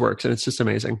always works, and it's just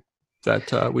amazing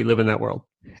that we live in that world.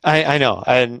 I know,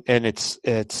 and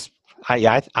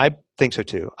I think so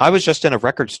too. I was just in a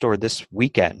record store this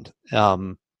weekend,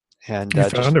 and you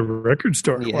found a record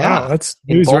store. Yeah, wow, that's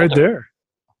news right there.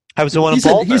 I was the one in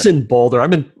Boulder. He's in Boulder.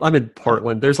 I'm in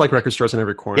Portland. There's like record stores in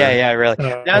every corner. Yeah, really.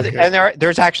 Okay. And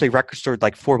there's actually record stores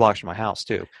like 4 blocks from my house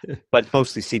too, but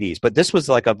mostly CDs. But this was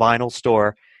like a vinyl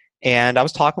store, and I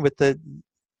was talking with the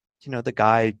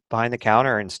guy behind the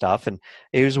counter and stuff, and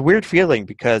it was a weird feeling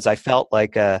because I felt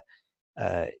like I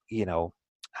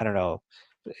don't know,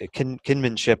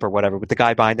 kinship or whatever with the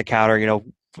guy behind the counter,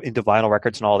 into vinyl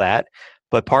records and all that.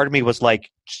 But part of me was like,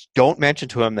 don't mention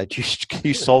to him that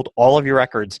you sold all of your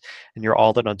records and you're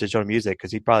all in on digital music,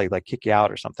 because he'd probably like kick you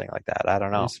out or something like that. I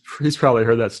don't know. He's probably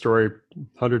heard that story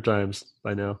 100 times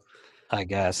by now. I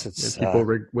guess it's people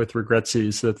with regrets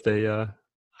that they.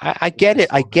 I get it.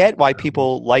 I get why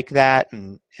people like that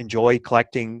and enjoy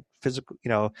collecting physical,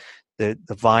 the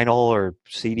vinyl or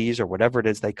CDs or whatever it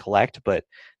is they collect. But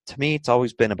to me, it's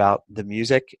always been about the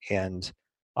music, and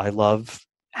I love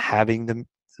having the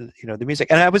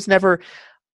music. And I was never,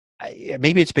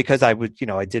 maybe it's because I would,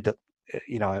 I did,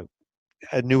 I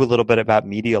knew a little bit about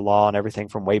media law and everything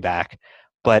from way back,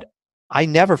 but I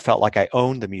never felt like I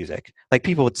owned the music. Like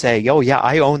people would say, oh yeah,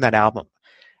 I own that album.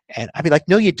 And I'd be like,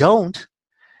 no, you don't.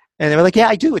 And they were like, yeah,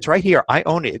 I do. It's right here. I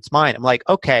own it. It's mine. I'm like,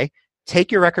 okay,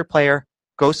 take your record player,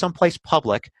 go someplace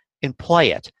public and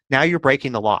play it. Now you're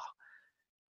breaking the law,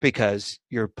 because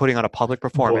you're putting on a public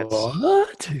performance.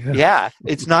 What? Yeah,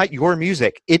 it's not your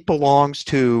music. It belongs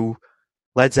to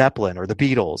Led Zeppelin or the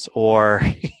Beatles or,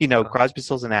 Crosby,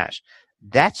 Stills, and Nash.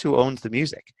 That's who owns the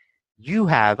music. You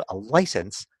have a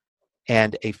license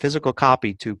and a physical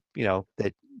copy to,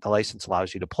 that the license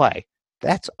allows you to play.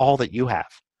 That's all that you have.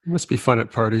 It must be fun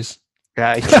at parties. All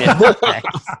right,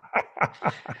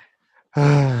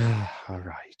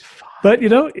 fine. But,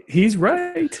 he's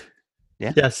right.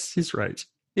 Yeah. Yes, he's right.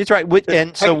 It's right.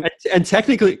 And so, and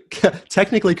technically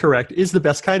correct is the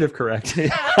best kind of correct.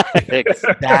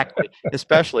 Exactly,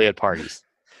 especially at parties.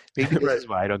 Maybe this is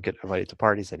why I don't get invited to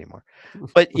parties anymore.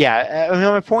 But yeah,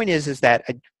 my point is that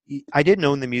I didn't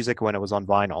own the music when it was on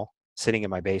vinyl, sitting in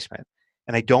my basement,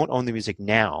 and I don't own the music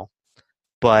now.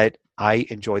 But I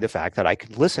enjoy the fact that I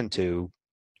can listen to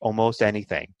almost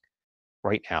anything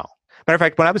right now. Matter of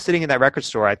fact, when I was sitting in that record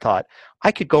store, I thought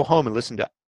I could go home and listen to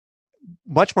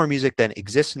much more music than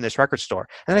exists in this record store.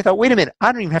 And I thought, wait a minute,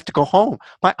 I don't even have to go home.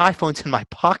 My iPhone's in my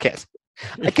pocket.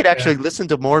 I could actually listen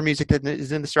to more music than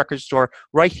is in this record store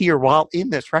right here while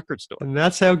in this record store. And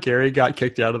that's how Gary got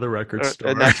kicked out of the record store.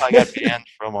 And that's how I got banned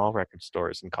from all record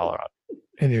stores in Colorado.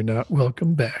 And you're not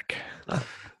welcome back.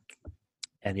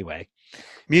 Anyway,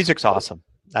 music's awesome.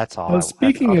 That's all. Well,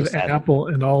 speaking of Apple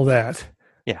and all that,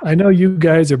 yeah, I know you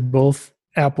guys are both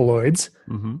Appleoids.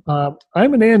 Mm-hmm.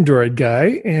 I'm an Android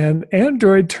guy, and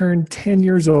Android turned 10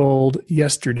 years old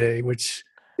yesterday, which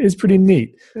is pretty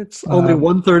neat. It's only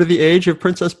 1/3 of the age of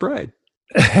Princess Bride.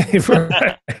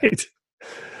 Right.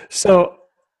 So,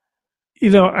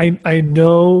 I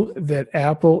know that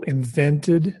Apple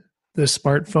invented the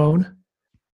smartphone,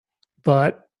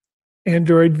 but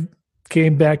Android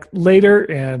came back later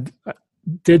and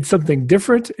did something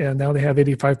different, and now they have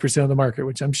 85% of the market,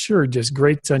 which I'm sure just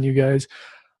grates on you guys.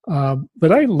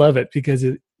 But I love it because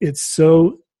it's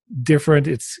so different.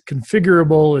 It's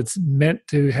configurable. It's meant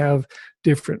to have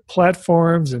different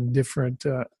platforms and different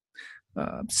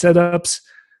setups.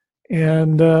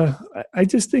 And I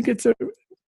just think it's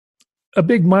a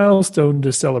big milestone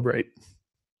to celebrate.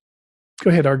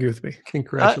 Go ahead, argue with me.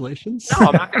 Congratulations. No,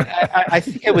 I'm not, I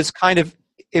think it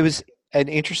was an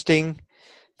interesting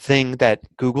thing that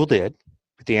Google did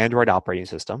with the Android operating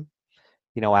system.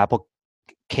 Apple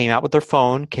came out with their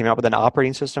phone, came out with an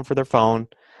operating system for their phone,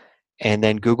 and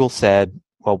then Google said,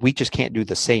 well, we just can't do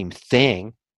the same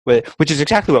thing, which is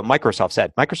exactly what Microsoft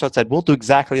said. Microsoft said, we'll do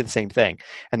exactly the same thing.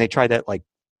 And they tried that like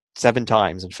 7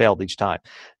 times and failed each time.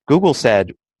 Google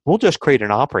said, we'll just create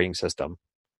an operating system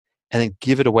and then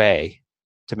give it away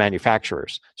to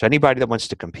manufacturers. So anybody that wants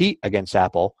to compete against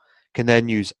Apple can then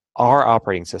use our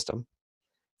operating system.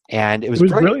 And it was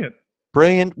brilliant.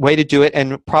 Brilliant way to do it,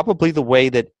 and probably the way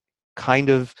that kind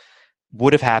of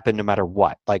would have happened no matter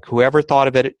what. Like whoever thought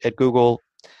of it at Google,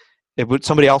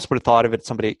 somebody else would have thought of it.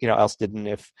 Somebody else didn't.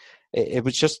 If it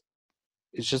was just,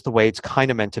 it's just the way it's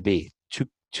kind of meant to be.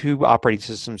 Two operating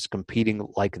systems competing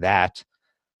like that.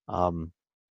 So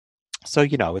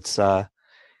it's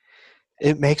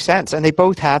it makes sense, and they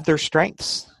both have their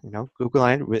strengths. Google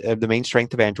and the main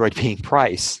strength of Android being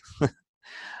price.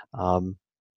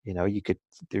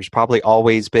 There's probably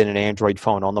always been an Android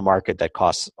phone on the market that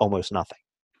costs almost nothing.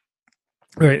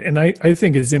 Right, and I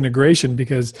think it's integration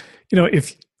because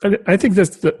if I think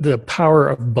that's the power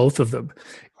of both of them.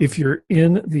 If you're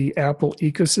in the Apple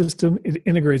ecosystem, it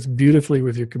integrates beautifully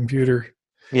with your computer.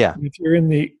 Yeah. If you're in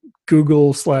the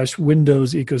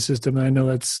Google/Windows ecosystem, and I know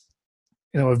that's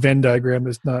a Venn diagram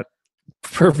that's not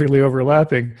perfectly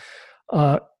overlapping.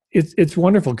 It's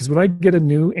wonderful because when I get a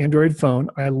new Android phone,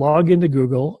 I log into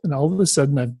Google, and all of a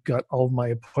sudden I've got all of my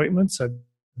appointments, I've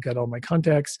got all my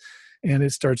contacts, and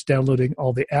it starts downloading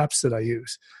all the apps that I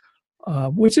use,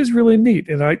 which is really neat.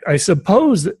 And I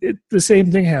suppose the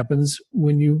same thing happens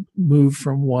when you move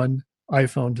from one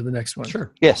iPhone to the next one.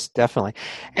 Sure. Yes, definitely.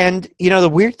 And the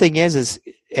weird thing is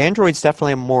Android's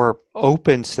definitely a more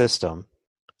open system.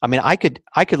 I mean, I could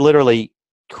literally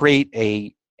create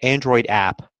a Android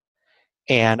app,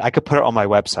 and I could put it on my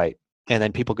website, and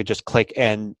then people could just click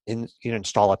and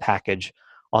install a package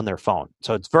on their phone.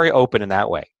 So it's very open in that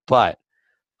way. But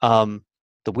the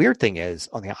weird thing is,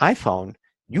 on the iPhone,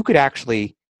 you could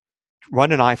actually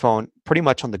run an iPhone pretty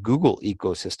much on the Google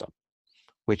ecosystem,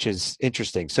 which is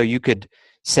interesting. So you could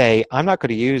say, I'm not going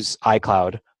to use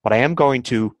iCloud, but I am going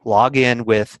to log in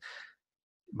with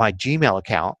my Gmail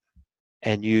account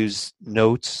and use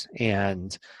Notes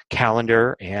and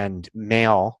Calendar and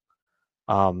Mail,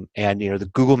 and the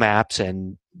Google Maps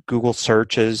and Google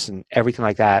searches and everything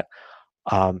like that.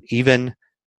 Even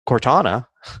Cortana,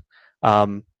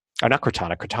 or not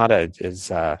Cortana. Cortana is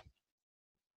so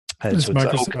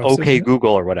it's OK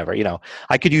Google or whatever.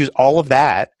 I could use all of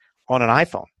that on an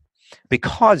iPhone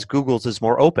because Google's is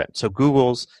more open. So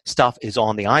Google's stuff is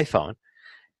on the iPhone,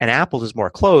 and Apple's is more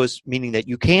closed, meaning that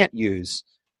you can't use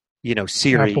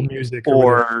Siri Apple Music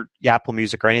or Apple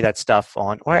Music or any of that stuff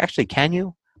on. Or actually, can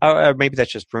you? Or maybe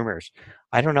that's just rumors.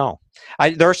 I don't know.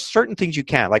 There are certain things you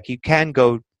can. Like you can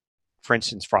go, for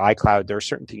instance, for iCloud. There are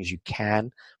certain things you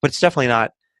can, but it's definitely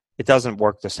not. It doesn't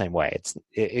work the same way. It's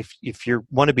if you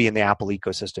want to be in the Apple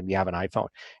ecosystem, you have an iPhone.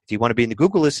 If you want to be in the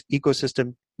Google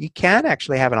ecosystem, you can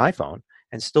actually have an iPhone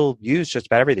and still use just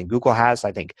about everything. Google has,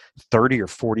 I think, 30 or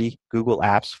 40 Google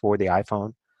apps for the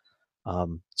iPhone.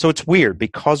 So it's weird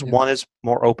because one is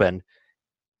more open.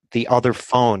 The other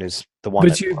phone is the one.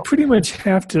 But you pretty much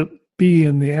have to be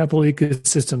in the Apple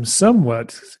ecosystem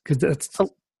somewhat because that's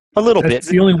a little bit. That's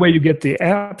the only way you get the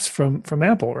apps from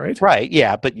Apple, right? Right.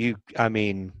 Yeah, but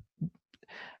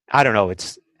I don't know.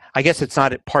 I guess it's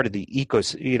not part of the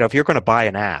ecosystem. If you're going to buy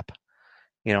an app,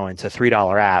 it's a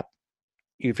 $3 app.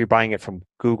 If you're buying it from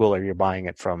Google or you're buying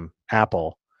it from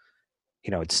Apple,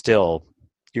 it's still.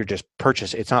 You're just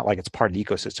purchasing. It's not like it's part of the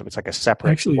ecosystem. It's like a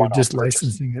separate. Actually, you're just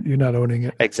licensing it. You're not owning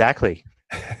it. Exactly.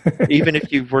 Even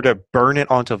if you were to burn it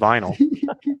onto vinyl,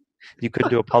 you could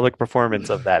do a public performance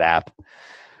of that app.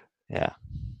 Yeah.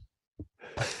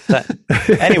 But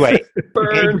anyway,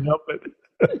 burn.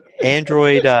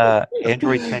 Android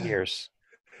 10 years.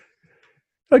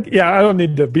 Look, yeah, I don't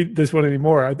need to beat this one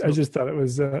anymore. I just thought it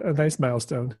was a nice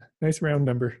milestone, nice round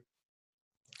number.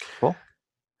 Cool.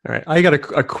 All right, I got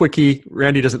a quickie.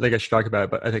 Randy doesn't think I should talk about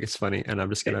it, but I think it's funny, and I'm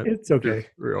just gonna. It's okay.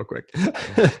 Real quick.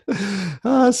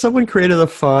 Someone created a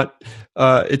font.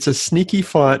 It's a sneaky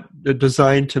font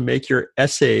designed to make your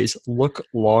essays look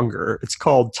longer. It's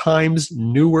called Times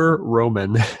Newer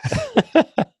Roman.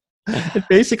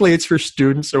 Basically, it's for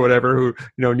students or whatever who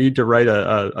need to write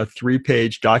a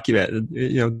 3-page document. And,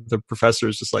 the professor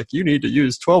is just like, you need to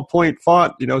use 12-point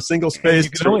font, single space.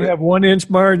 You can only have 1-inch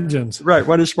margins. Right,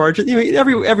 1-inch margin.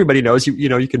 Everybody knows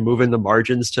you can move in the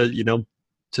margins to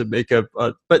to make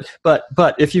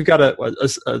but if you've got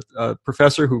a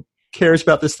professor who cares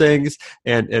about these things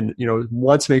and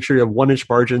wants to make sure you have 1-inch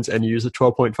margins and you use a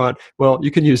 12-point font, well,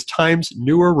 you can use Times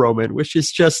Newer Roman, which is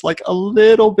just like a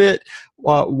little bit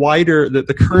wider. The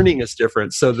kerning is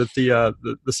different, so that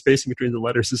the spacing between the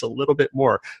letters is a little bit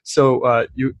more. So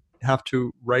you have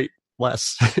to write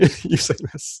less using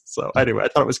this. So anyway, I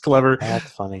thought it was clever.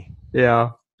 That's funny.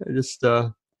 Yeah, I just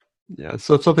so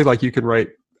something like you can write.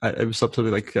 It was something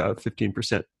like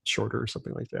 15% shorter or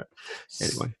something like that.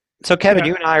 Anyway. So Kevin,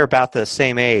 you and I are about the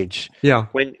same age. Yeah.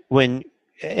 When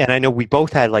and I know we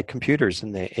both had like computers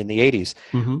in the 80s.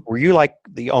 Mm-hmm. Were you like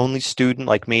the only student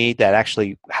like me that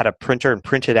actually had a printer and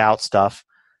printed out stuff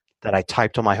that I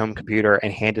typed on my home computer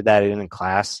and handed that in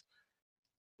class?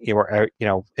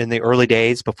 in the early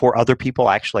days before other people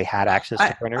actually had access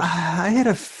to printers? I had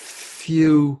a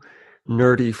few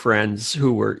nerdy friends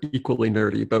who were equally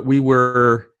nerdy, but we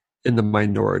were in the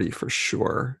minority for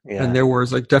sure. Yeah. And there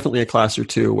was definitely a class or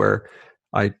two where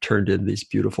I turned in these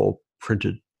beautiful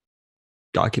printed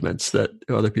documents that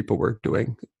other people were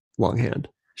doing longhand.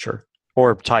 Sure.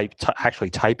 Or actually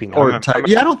typing. Or type.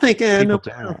 Yeah, I don't think. I don't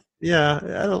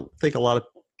think a lot of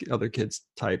other kids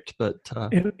typed, but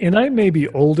and I may be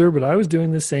older, but I was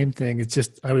doing the same thing. It's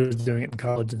just I was doing it in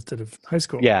college instead of high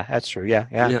school. Yeah, that's true. Yeah.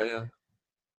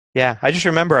 I just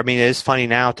remember. I mean, it is funny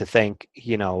now to think,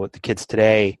 with the kids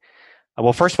today.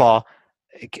 Well, first of all,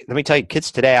 let me tell you,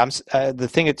 kids today. The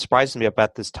thing that surprises me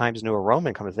about this Times New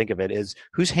Roman, come to think of it, is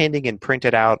who's handing in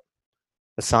printed out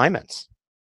assignments.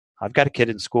 I've got a kid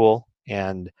in school,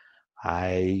 and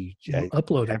I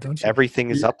upload it, don't you? Everything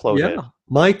is uploaded. Yeah.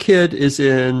 My kid is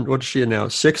in, what is she in now?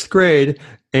 6th grade,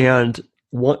 and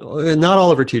not all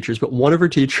of her teachers, but one of her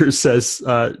teachers says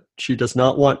she does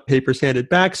not want papers handed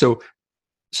back. So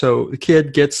the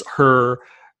kid gets her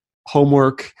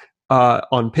homework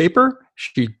on paper.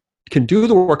 She can do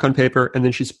the work on paper, and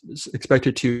then she's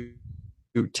expected to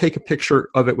take a picture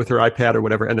of it with her iPad or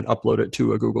whatever, and then upload it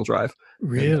to a Google Drive.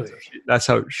 Really? That's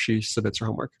how she submits her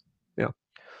homework. Yeah.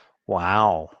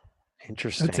 Wow.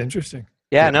 Interesting. That's interesting.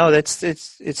 Yeah, no, it's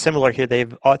similar here.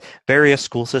 They've various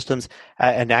school systems,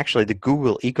 and actually the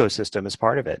Google ecosystem is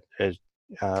part of it.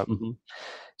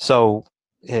 So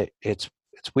it's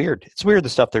weird. It's weird the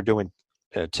stuff they're doing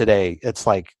today. It's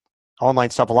like online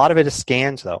stuff. A lot of it is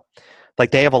scans, though.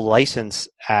 Like they have a license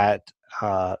at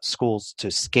schools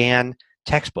to scan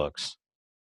textbooks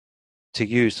to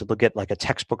use. So they'll get like a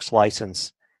textbooks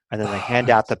license, and then they hand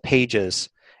out the pages.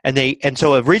 And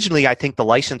so originally, I think the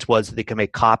license was that they can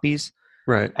make copies,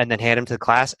 right, and then hand them to the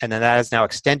class. And then that is now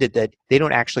extended that they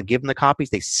don't actually give them the copies;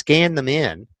 they scan them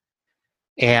in,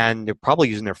 and they're probably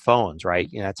using their phones, right?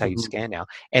 That's how you scan now.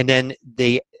 And then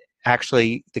the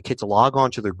kids log on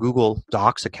to their Google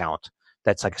Docs account.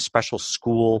 That's like a special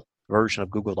school version of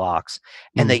Google Docs,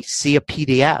 and they see a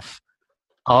PDF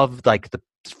of like the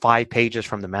 5 pages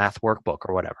from the math workbook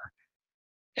or whatever,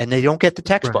 and they don't get the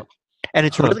textbook. Right. And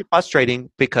it's really frustrating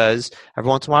because every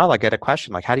once in a while I get a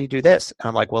question like, how do you do this? And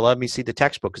I'm like, well, let me see the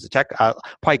textbook, because I'll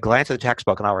probably glance at the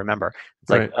textbook and I'll remember.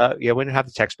 It's like, we didn't have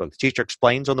the textbook. The teacher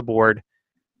explains on the board.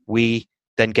 We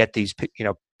then get these,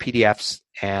 PDFs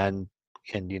and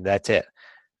that's it.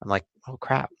 I'm like, oh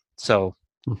crap. So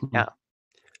yeah.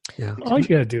 All you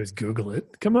gotta do is Google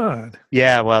it. Come on.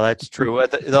 Yeah, well, that's true.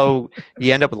 Though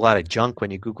you end up with a lot of junk when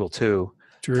you Google too.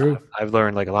 True. I've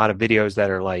learned like a lot of videos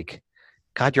that are like,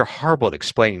 God, you're horrible at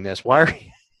explaining this.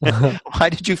 Why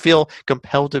did you feel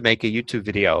compelled to make a YouTube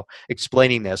video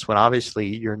explaining this when obviously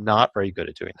you're not very good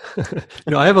at doing it?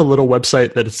 I have a little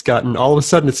website that it's gotten, all of a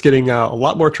sudden it's getting a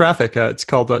lot more traffic. It's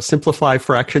called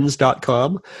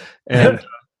simplifyfractions.com. And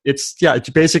it's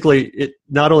basically, it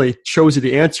not only shows you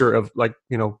the answer of like,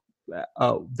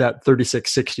 that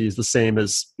 3660 is the same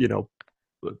as,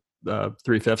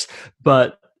 3/5,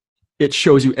 but it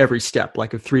shows you every step,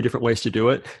 like of 3 different ways to do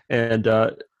it. And,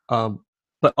 but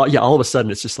all of a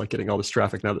sudden it's just like getting all this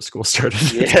traffic now that school started.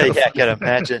 Yeah, I can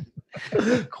imagine.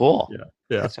 Cool.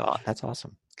 Yeah. That's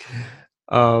awesome.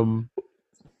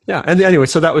 Yeah. And anyway,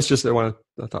 so that was just, I thought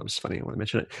it was funny. I want to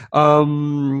mention it.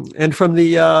 And from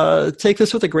the, take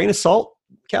this with a grain of salt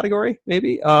category,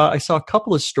 maybe, I saw a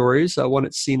couple of stories, one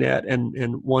at CNET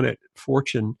and one at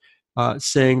Fortune,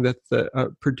 saying that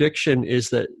the prediction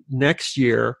is that next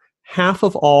year, half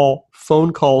of all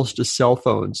phone calls to cell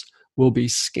phones will be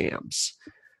scams.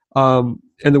 And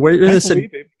the way it is,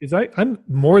 because I'm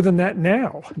more than that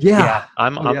now. Yeah,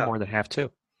 I'm more than half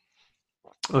too.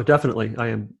 Oh, definitely, I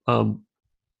am.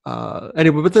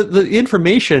 Anyway, but the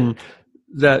information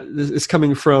that is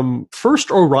coming from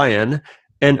First Orion,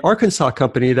 an Arkansas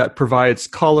company that provides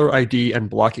caller ID and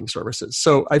blocking services.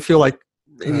 So I feel like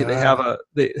maybe they have a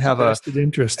vested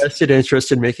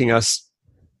interest in making us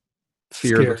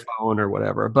fear the phone or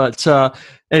whatever. But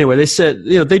anyway, they said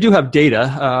they do have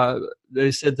data.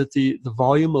 They said that the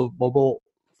volume of mobile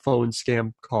phone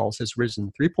scam calls has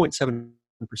risen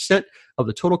 3.7% of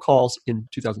the total calls in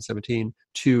 2017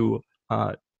 to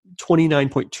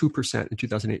 29.2% in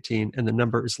 2018, and the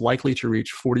number is likely to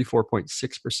reach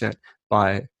 44.6%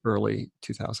 by early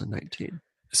 2019.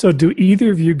 So do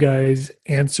either of you guys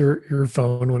answer your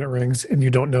phone when it rings and you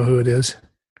don't know who it is?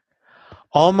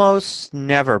 Almost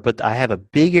never, but I have a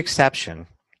big exception.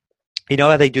 You know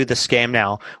how they do the scam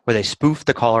now where they spoof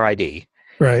the caller ID?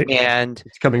 Right. And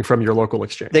it's coming from your local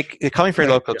exchange. They're coming from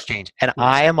your local exchange. And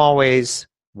I am always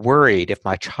worried if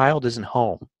my child isn't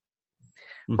home,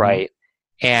 right?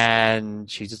 and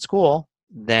she's at school,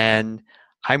 then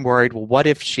I'm worried, well, what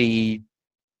if she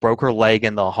broke her leg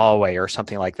in the hallway or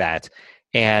something like that,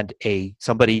 and a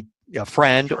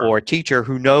friend or a teacher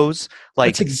who knows,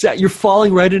 like, you're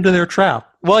falling right into their trap.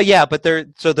 Well, yeah, but they're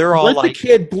all let like, the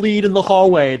kid bleed in the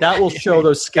hallway. That will show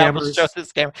those that will scammers. show the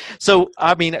scammer. So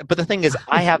I mean, but the thing is,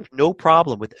 I have no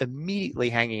problem with immediately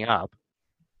hanging up.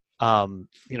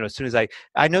 As soon as I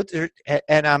know,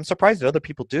 and I'm surprised that other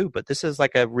people do, but this is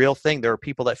like a real thing. There are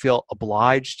people that feel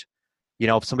obliged.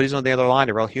 If somebody's on the other line,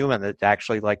 a real human that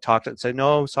actually like talks and say,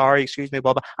 no, sorry, excuse me,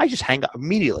 blah, blah. I just hang up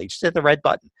immediately. Just hit the red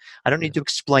button. I don't need to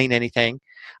explain anything.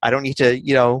 I don't need to,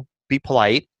 be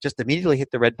polite. Just immediately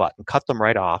hit the red button, cut them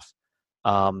right off.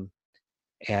 So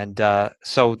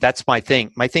that's my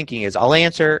thing. My thinking is I'll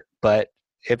answer, but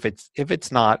if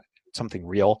it's not something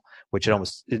real, which it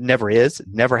never is, it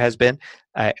never has been,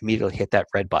 I immediately hit that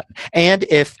red button. And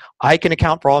if I can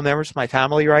account for all members of my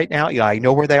family right now, I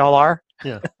know where they all are.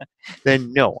 Yeah.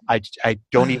 Then no, I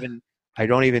don't even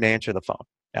answer the phone.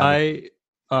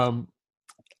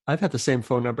 I've had the same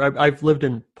phone number. I've lived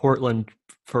in Portland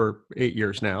for 8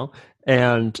 years now,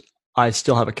 and I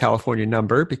still have a California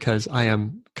number because I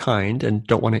am kind and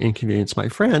don't want to inconvenience my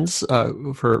friends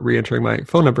for re-entering my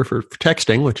phone number for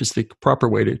texting, which is the proper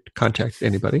way to contact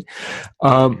anybody.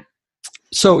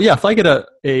 So yeah, if I get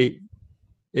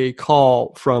a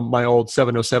call from my old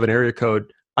 707 area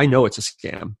code, I know it's a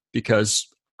scam because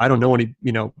I don't know any.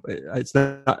 It's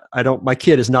not. I don't. My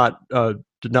kid did not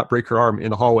break her arm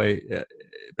in the hallway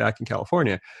back in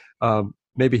California.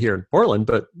 Maybe here in Portland,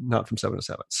 but not from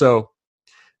 707. So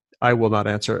I will not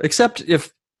answer, except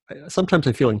if sometimes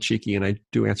I'm feeling cheeky and I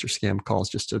do answer scam calls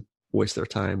just to waste their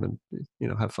time and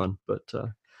have fun. But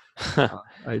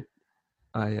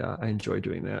I enjoy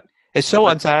doing that. It's so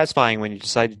unsatisfying when you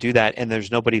decide to do that and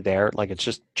there's nobody there. Like it's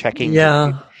just checking.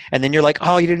 Yeah. And then you're like,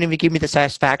 oh, you didn't even give me the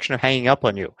satisfaction of hanging up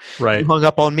on you. Right. You hung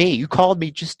up on me. You called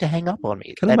me just to hang up on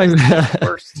me.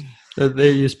 Worst.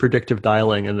 They use predictive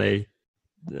dialing and they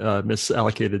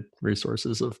misallocated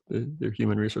resources of their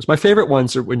human resource. My favorite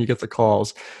ones are when you get the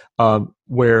calls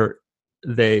where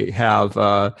they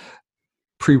have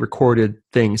pre-recorded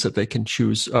things that they can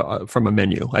choose from a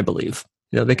menu, I believe.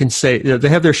 They can say, they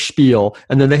have their spiel,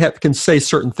 and then they can say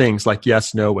certain things like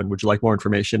yes, no, and would you like more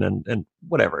information, and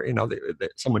whatever.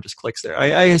 Someone just clicks there.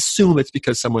 I assume it's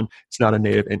because someone is not a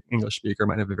native English speaker,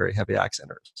 might have a very heavy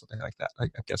accent or something like that. I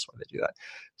guess why they do that.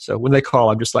 So when they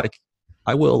call, I'm just like,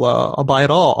 I will. I'll buy it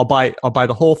all. I'll buy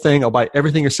the whole thing. I'll buy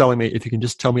everything you're selling me if you can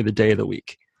just tell me the day of the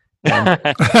week.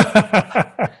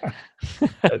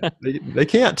 They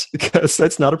can't because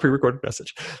that's not a pre-recorded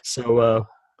message. So.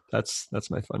 That's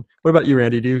my fun. What about you,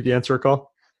 Randy? Do you answer a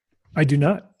call? I do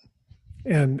not.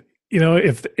 And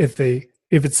if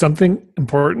it's something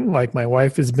important, like my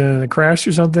wife has been in a crash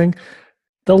or something,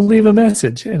 they'll leave a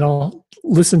message and I'll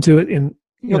listen to it in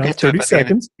 30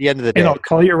 seconds. The end of the day, and I'll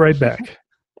call you right back.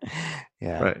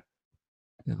 Yeah. Right.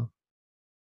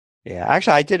 Yeah.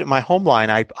 Actually, I did it. My home line.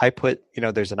 I put.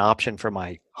 There's an option for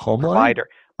my home provider.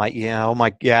 Line? All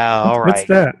right. What's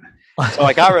that? So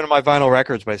I got rid of my vinyl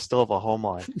records, but I still have a home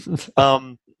line.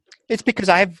 It's because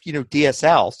I have,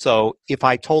 DSL. So if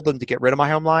I told them to get rid of my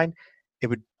home line, it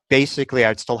would basically,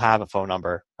 I'd still have a phone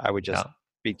number. I would just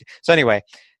be. So anyway,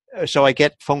 so I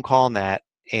get phone call on that,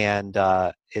 and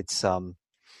it's now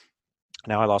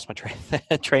I lost my train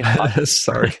of thought.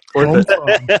 Sorry. but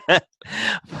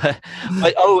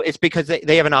it's because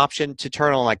they have an option to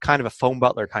turn on like kind of a phone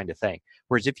butler kind of thing.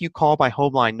 Whereas if you call my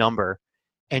home line number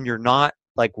and you're not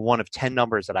like one of 10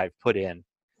 numbers that I've put in,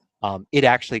 it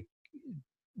actually,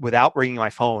 without ringing my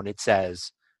phone, it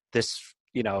says this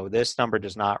number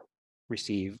does not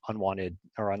receive unwanted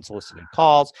or unsolicited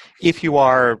calls. If you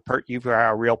are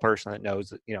a real person that knows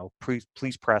that,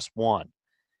 please press 1.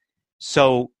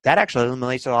 So that actually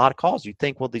eliminates a lot of calls. You'd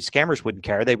think, well, these scammers wouldn't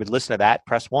care. They would listen to that,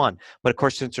 press 1. But of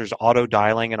course, since there's auto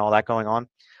dialing and all that going on,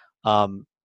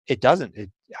 it doesn't.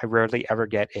 I rarely ever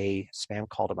get a spam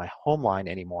call to my home line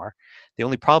anymore. The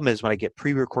only problem is when I get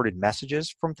pre-recorded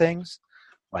messages from things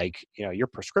like, your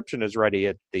prescription is ready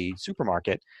at the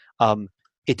supermarket.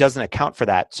 It doesn't account for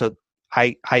that. So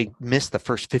I miss the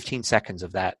first 15 seconds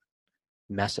of that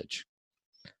message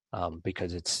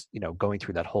because it's, going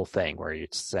through that whole thing where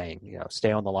it's saying,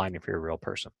 stay on the line if you're a real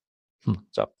person.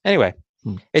 So anyway,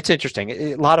 it's interesting.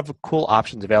 A lot of cool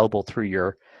options available through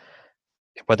your,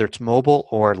 whether it's mobile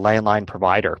or landline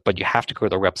provider, but you have to go to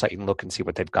their website and look and see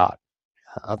what they've got.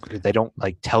 They don't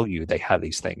tell you they have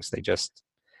these things. They just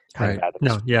kind of have them.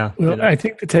 No, yeah. Well, I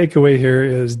think the takeaway here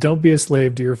is don't be a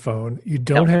slave to your phone. You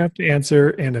don't have to answer.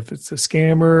 And if it's a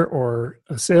scammer or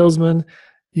a salesman,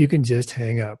 you can just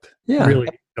hang up. Yeah. Really.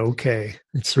 Okay.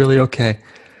 It's really okay.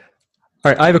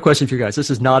 All right, I have a question for you guys.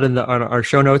 This is not on our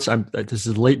show notes. This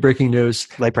is late breaking news.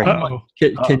 Late breaking. Uh-oh.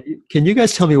 Can you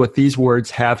guys tell me what these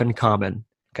words have in common?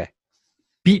 Okay.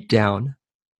 Beatdown,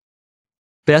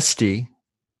 bestie,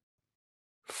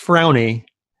 frowny,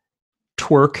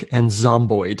 twerk, and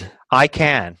zomboid. I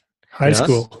can. High Yes.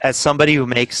 school. As somebody who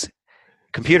makes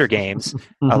computer games,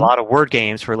 a lot of word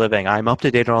games for a living, I'm up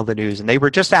to date on all the news, and they were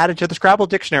just added to the Scrabble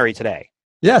dictionary today.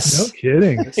 Yes. No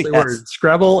kidding. Yes, they were.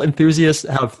 Scrabble enthusiasts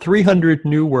have 300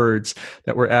 new words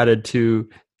that were added to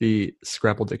the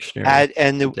Scrabble dictionary.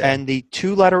 And the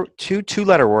two letter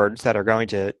words that are going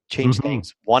to change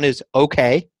things. One is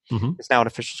okay. It's now an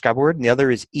official Scrabble word, and the other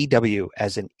is EW,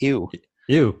 as in ew.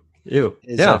 Ew. Yeah.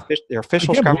 They're I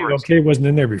official can't Scrabble believe words. okay wasn't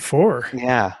in there before.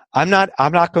 Yeah, I'm not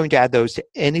going to add those to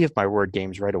any of my word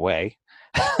games right away.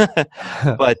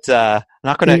 But I'm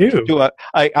not going to do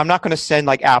I'm not going to send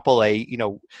like Apple a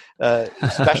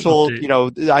special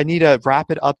I need a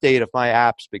rapid update of my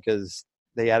apps because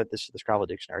they added this to the Scrabble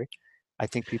dictionary. I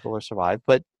think people are survived,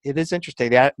 but it is interesting.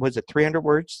 That was it. 300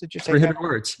 words? Did you say 300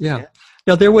 words? Yeah.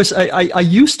 Now there was. I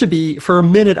used to be for a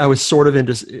minute. I was sort of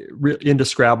into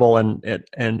Scrabble,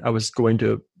 and I was going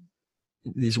to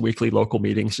these weekly local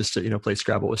meetings just to play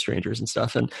Scrabble with strangers and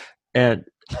stuff, and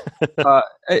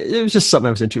it was just something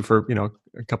I was into for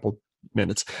a couple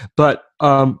minutes. But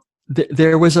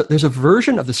there's a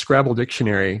version of the Scrabble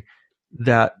dictionary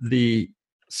that the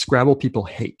Scrabble people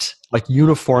hate, like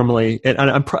uniformly.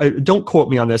 And don't quote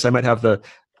me on this. I might have the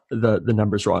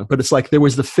numbers wrong, but it's like there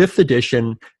was the 5th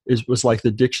edition was like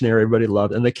the dictionary everybody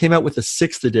loved, and they came out with the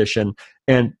 6th edition,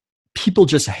 and people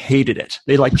just hated it.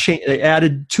 They they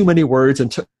added too many words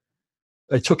and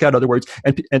they took out other words,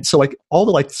 and so like all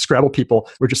the like Scrabble people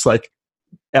were just like,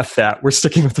 F that, we're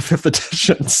sticking with the 5th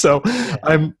edition. So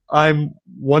I'm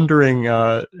wondering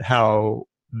how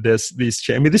these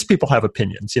change. I mean, these people have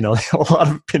opinions. They have a lot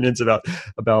of opinions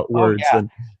about words. Yeah.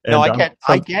 And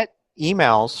I get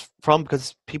emails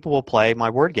because people will play my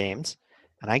word games,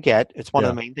 and it's one of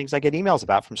the main things I get emails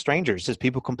about from strangers is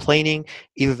people complaining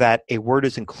either that a word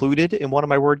is included in one of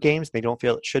my word games and they don't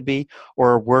feel it should be,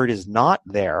 or a word is not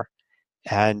there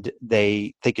and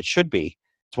they think it should be.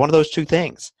 It's one of those two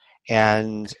things.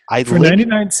 And for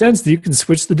 99 cents, you can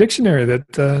switch the dictionary.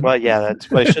 Well, yeah, that's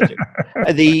what I should do.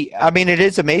 It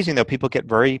is amazing though. People get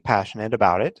very passionate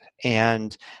about it,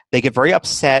 and they get very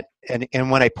upset.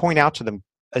 And when I point out to them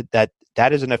that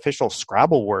is an official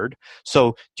Scrabble word,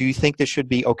 so do you think this should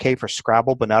be okay for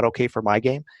Scrabble but not okay for my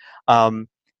game?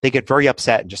 They get very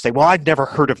upset and just say, "Well, I've never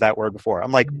heard of that word before."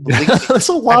 I'm like, "There's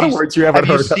a lot of words you haven't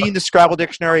heard of." Have you seen the Scrabble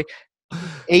dictionary?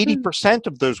 80%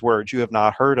 of those words you have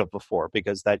not heard of before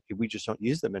because we just don't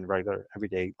use them in regular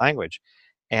everyday language.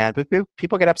 But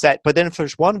people get upset. But then if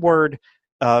there's one word,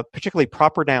 particularly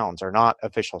proper nouns are not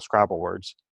official Scrabble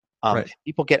words.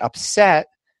 People get upset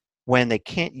when they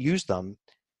can't use them.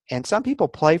 And some people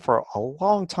play for a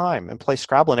long time and play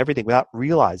Scrabble and everything without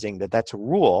realizing that that's a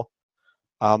rule.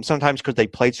 Sometimes because they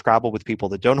played Scrabble with people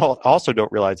that also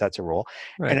don't realize that's a rule.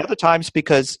 Right. And other times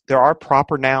because there are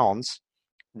proper nouns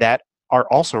that are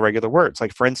also regular words.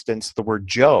 Like, for instance, the word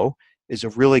Joe is a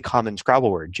really common Scrabble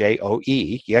word,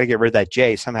 J-O-E. You got to get rid of that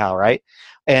J somehow, right?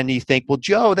 And you think, well,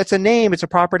 Joe, that's a name. It's a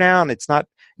proper noun. It's not.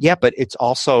 Yeah, but it's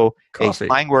also a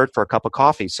slang word for a cup of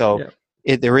coffee. So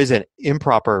there is an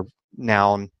improper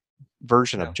noun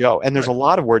version of Joe. And there's a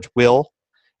lot of words, will,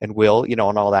 and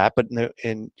all that. But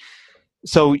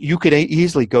so you could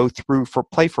easily go through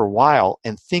play for a while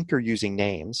and think you're using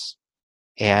names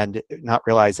and not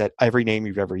realize that every name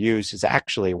you've ever used is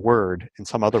actually a word in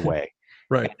some other way.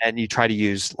 Right. And you try to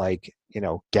use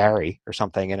Gary or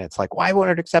something, and it's like, why won't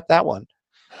it accept that one?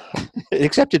 It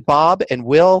accepted Bob and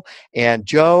Will and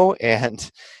Joe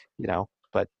and,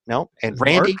 but no, and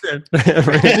Randy.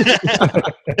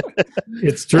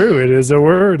 It's true. It is a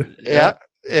word. Yeah.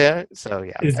 So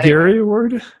yeah. Is Gary a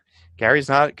word? Gary's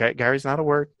not a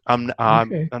word. I'm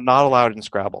not allowed in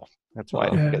Scrabble. That's why.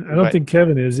 I don't think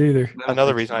Kevin is either.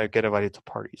 Another reason I get invited to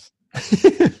parties.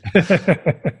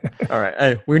 All right.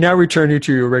 Hey, we now return you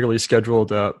to your regularly scheduled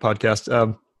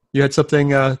podcast. You had something,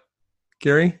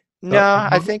 Gary? No,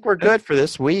 I think we're good for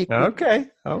this week. Okay.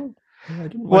 Oh,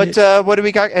 what do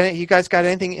we got? You guys got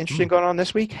anything interesting going on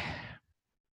this week?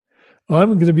 Well,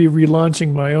 I'm going to be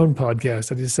relaunching my own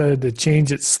podcast. I decided to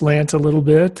change its slant a little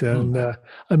bit, and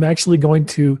I'm actually going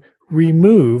to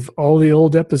remove all the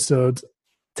old episodes,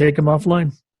 take them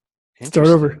offline, start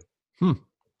over.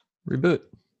 Reboot.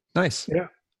 Nice. Yeah.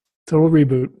 Total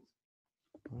reboot.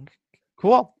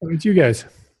 Cool. How about you guys?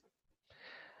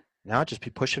 Now just be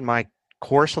pushing my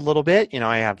course a little bit.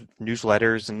 I have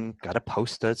newsletters and got to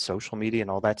post to social media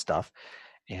and all that stuff.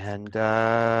 and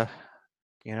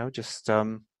just I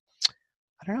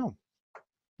don't know,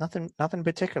 nothing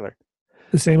particular.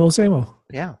 The same old, same old.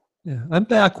 Yeah. Yeah, I'm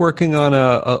back working on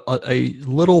a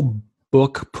little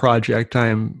book project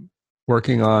I'm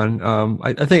working on.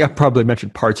 I think I've probably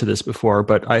mentioned parts of this before,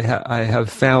 but I have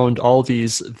found all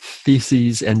these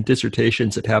theses and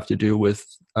dissertations that have to do with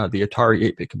the Atari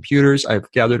 8-bit computers.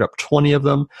 I've gathered up 20 of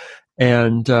them,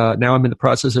 and now I'm in the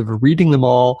process of reading them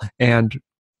all and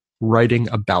writing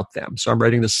about them. So I'm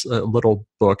writing this little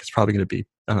book. It's probably going to be,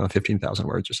 I don't know, 15,000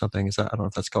 words or something. I don't know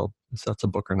if that's a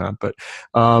book or not, but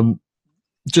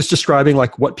just describing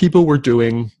like what people were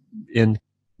doing in,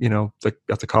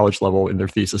 at the college level in their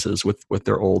theses with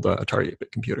their old Atari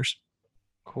 8-bit computers.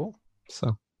 Cool.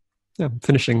 So yeah,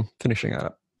 finishing that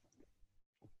up.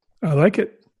 I like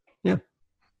it. Yeah.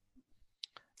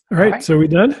 All right. So are we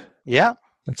done? Yeah.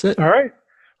 That's it. All right.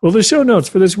 Well, the show notes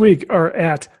for this week are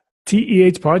at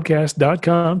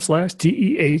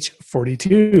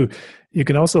tehpodcast.com/TEH42. You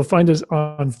can also find us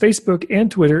on Facebook and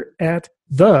Twitter at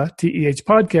the TEH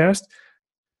Podcast.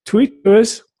 Tweet to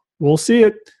us. We'll see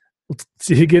it. We'll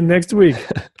see you again next week.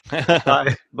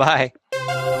 Bye. Bye.